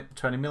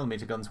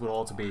 20mm guns would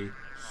also be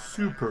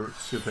super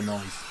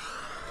nice.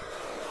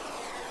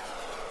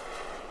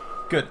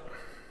 Good.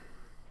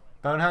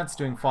 Bonehead's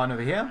doing fine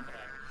over here.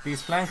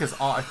 These flankers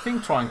are, I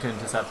think, trying to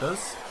intercept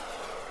us.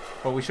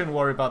 But we shouldn't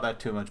worry about that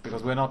too much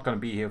because we're not going to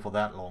be here for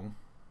that long.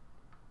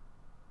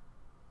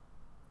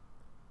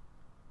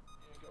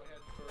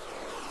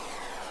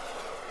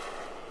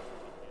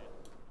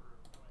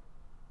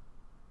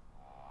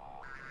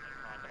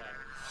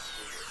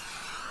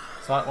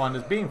 Sidewinder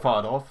is being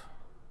fired off.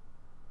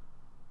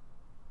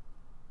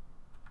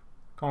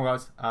 Come on,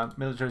 guys.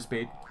 Military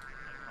speed.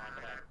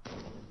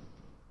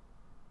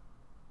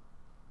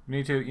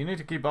 You need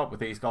to keep up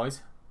with these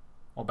guys,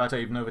 or better,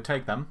 even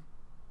overtake them.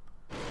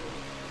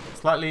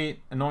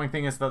 Slightly annoying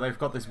thing is that they've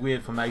got this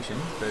weird formation,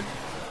 but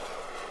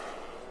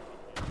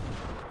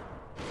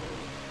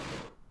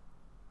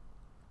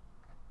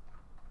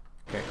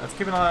okay, let's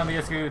keep an eye on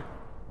the SQ.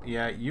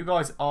 Yeah, you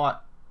guys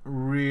are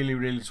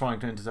really trying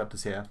to intercept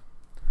us here.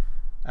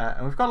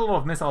 And we've got a lot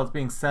of missiles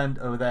being sent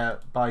over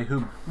there by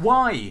whom?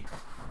 Why?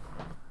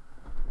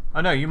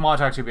 Oh no, you might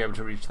actually be able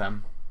to reach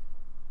them.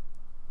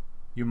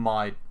 You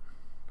might.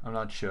 I'm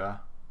not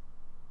sure.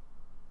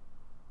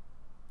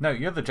 No,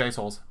 you're the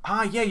JSOLs.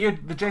 Ah, yeah, you're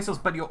the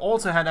JSOLs, but you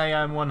also had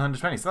AIM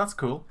 120, so that's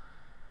cool.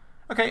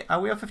 Okay,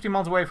 we are 50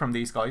 miles away from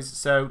these guys,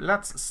 so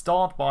let's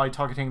start by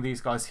targeting these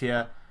guys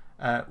here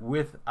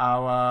with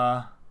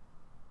our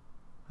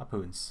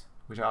harpoons,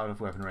 which are out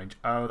of weapon range.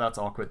 Oh, that's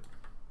awkward.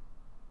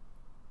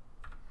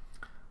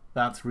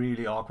 That's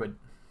really awkward.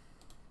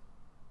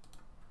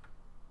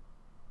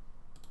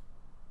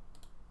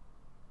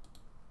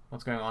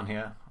 What's going on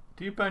here?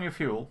 Do you burn your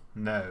fuel?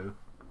 No.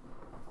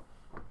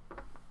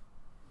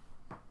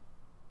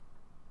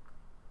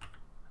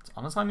 It's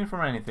unassigned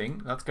from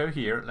anything. Let's go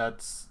here.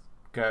 Let's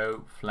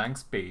go flank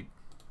speed.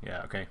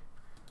 Yeah, okay.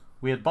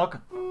 Weird bug.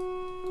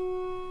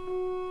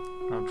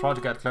 I'll try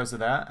to get closer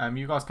there.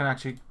 You guys can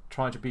actually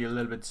try to be a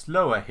little bit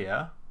slower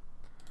here.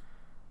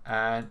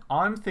 And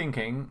I'm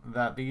thinking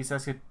that these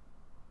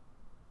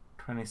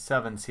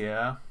SQ-27s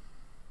here,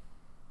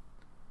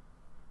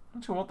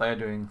 not sure what they're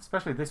doing,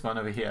 especially this one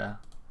over here.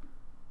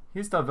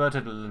 He's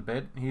diverted a little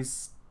bit.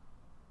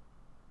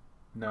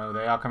 No,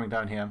 they are coming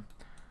down here.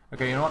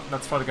 Okay, you know what?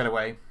 Let's try to get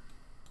away.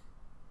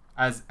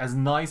 As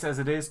nice as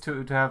it is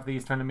to have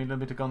these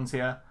 20mm guns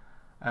here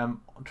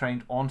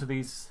trained onto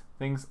these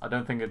things, I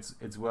don't think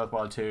it's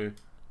worthwhile to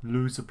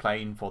lose a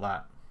plane for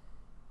that.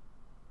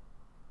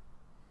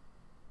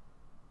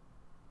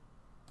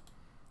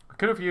 We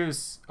could have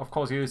of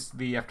course used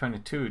the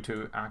F-22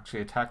 to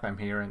actually attack them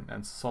here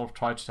and sort of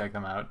try to take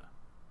them out.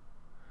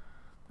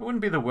 It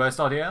wouldn't be the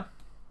worst idea.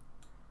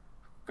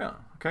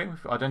 Okay,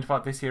 we've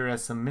identified this here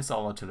as some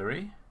missile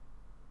artillery.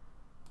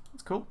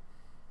 That's cool.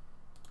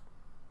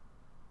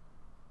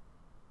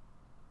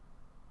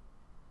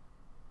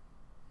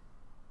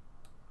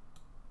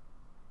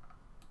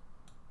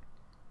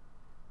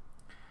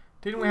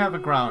 Didn't we have a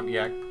ground?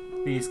 Yeah,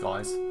 these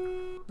guys.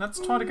 Let's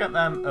try to get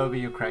them over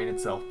Ukraine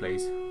itself,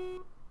 please.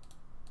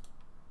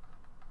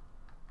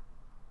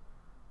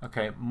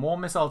 Okay, more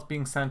missiles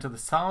being sent to the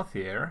south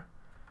here.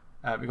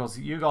 Because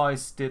you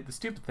guys did the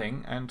stupid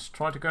thing and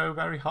tried to go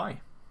very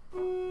high.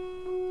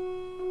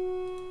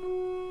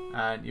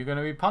 And you're going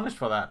to be punished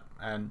for that.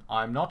 And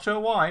I'm not sure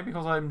why,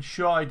 because I'm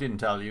sure I didn't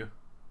tell you.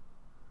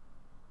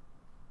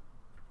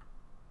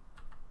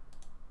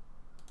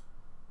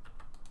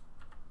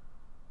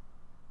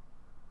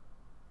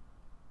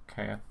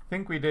 Okay, I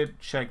think we did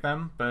shake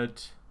them,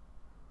 but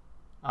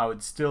I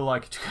would still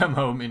like to come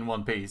home in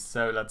one piece.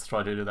 So let's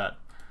try to do that.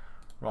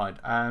 Right,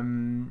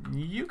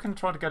 you can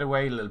try to get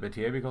away a little bit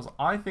here because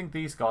I think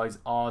these guys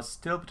are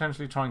still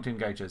potentially trying to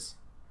engage us.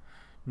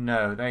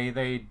 No,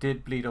 they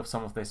did bleed off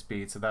some of their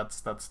speed, so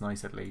that's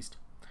nice at least.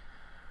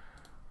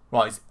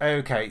 Right,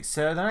 okay,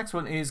 so the next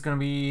one is going to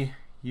be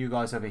you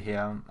guys over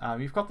here.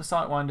 You've got the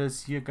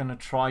Sidewinders. You're going to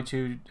try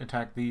to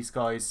attack these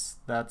guys.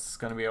 That's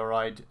going to be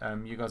alright.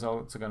 You guys are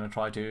also going to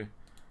try to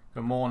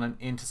go more on an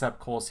intercept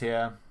course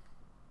here.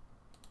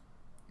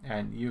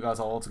 And you guys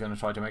are also going to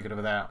try to make it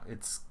over there.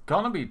 It's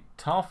going to be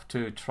tough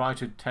to try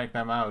to take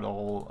them out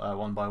all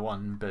one by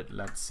one, but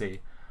let's see.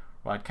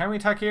 Right, can we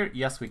attack here?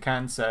 Yes, we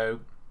can, so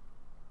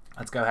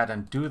let's go ahead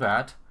and do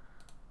that.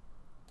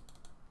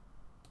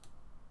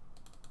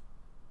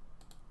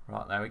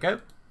 Right, there we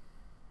go.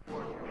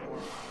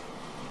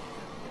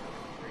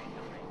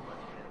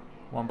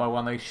 One by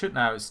one they should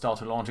now start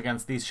to launch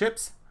against these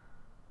ships.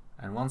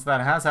 And once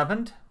that has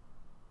happened,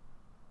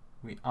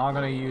 we are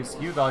going to use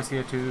you guys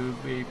here to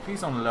be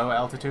please on lower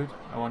altitude.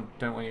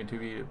 Don't want you to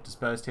be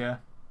dispersed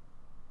here.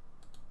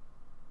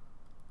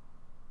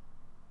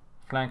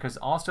 Flankers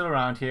are still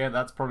around here.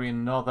 That's probably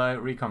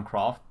another recon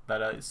craft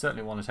that I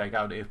certainly want to take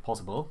out if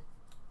possible.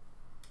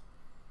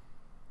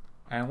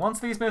 And once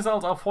these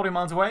missiles are 40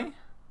 miles away,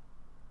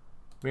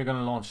 we're going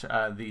to launch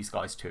these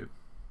guys too.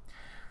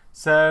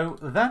 So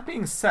that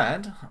being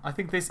said, I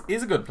think this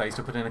is a good place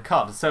to put in a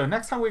cut. So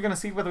next time we're going to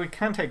see whether we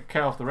can take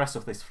care of the rest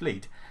of this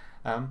fleet.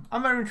 I'm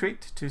very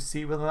intrigued to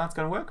see whether that's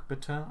going to work,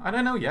 but I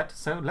don't know yet,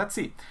 so let's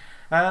see.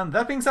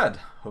 That being said,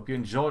 hope you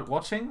enjoyed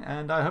watching,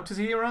 and I hope to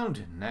see you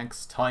around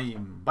next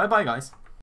time. Bye bye, guys.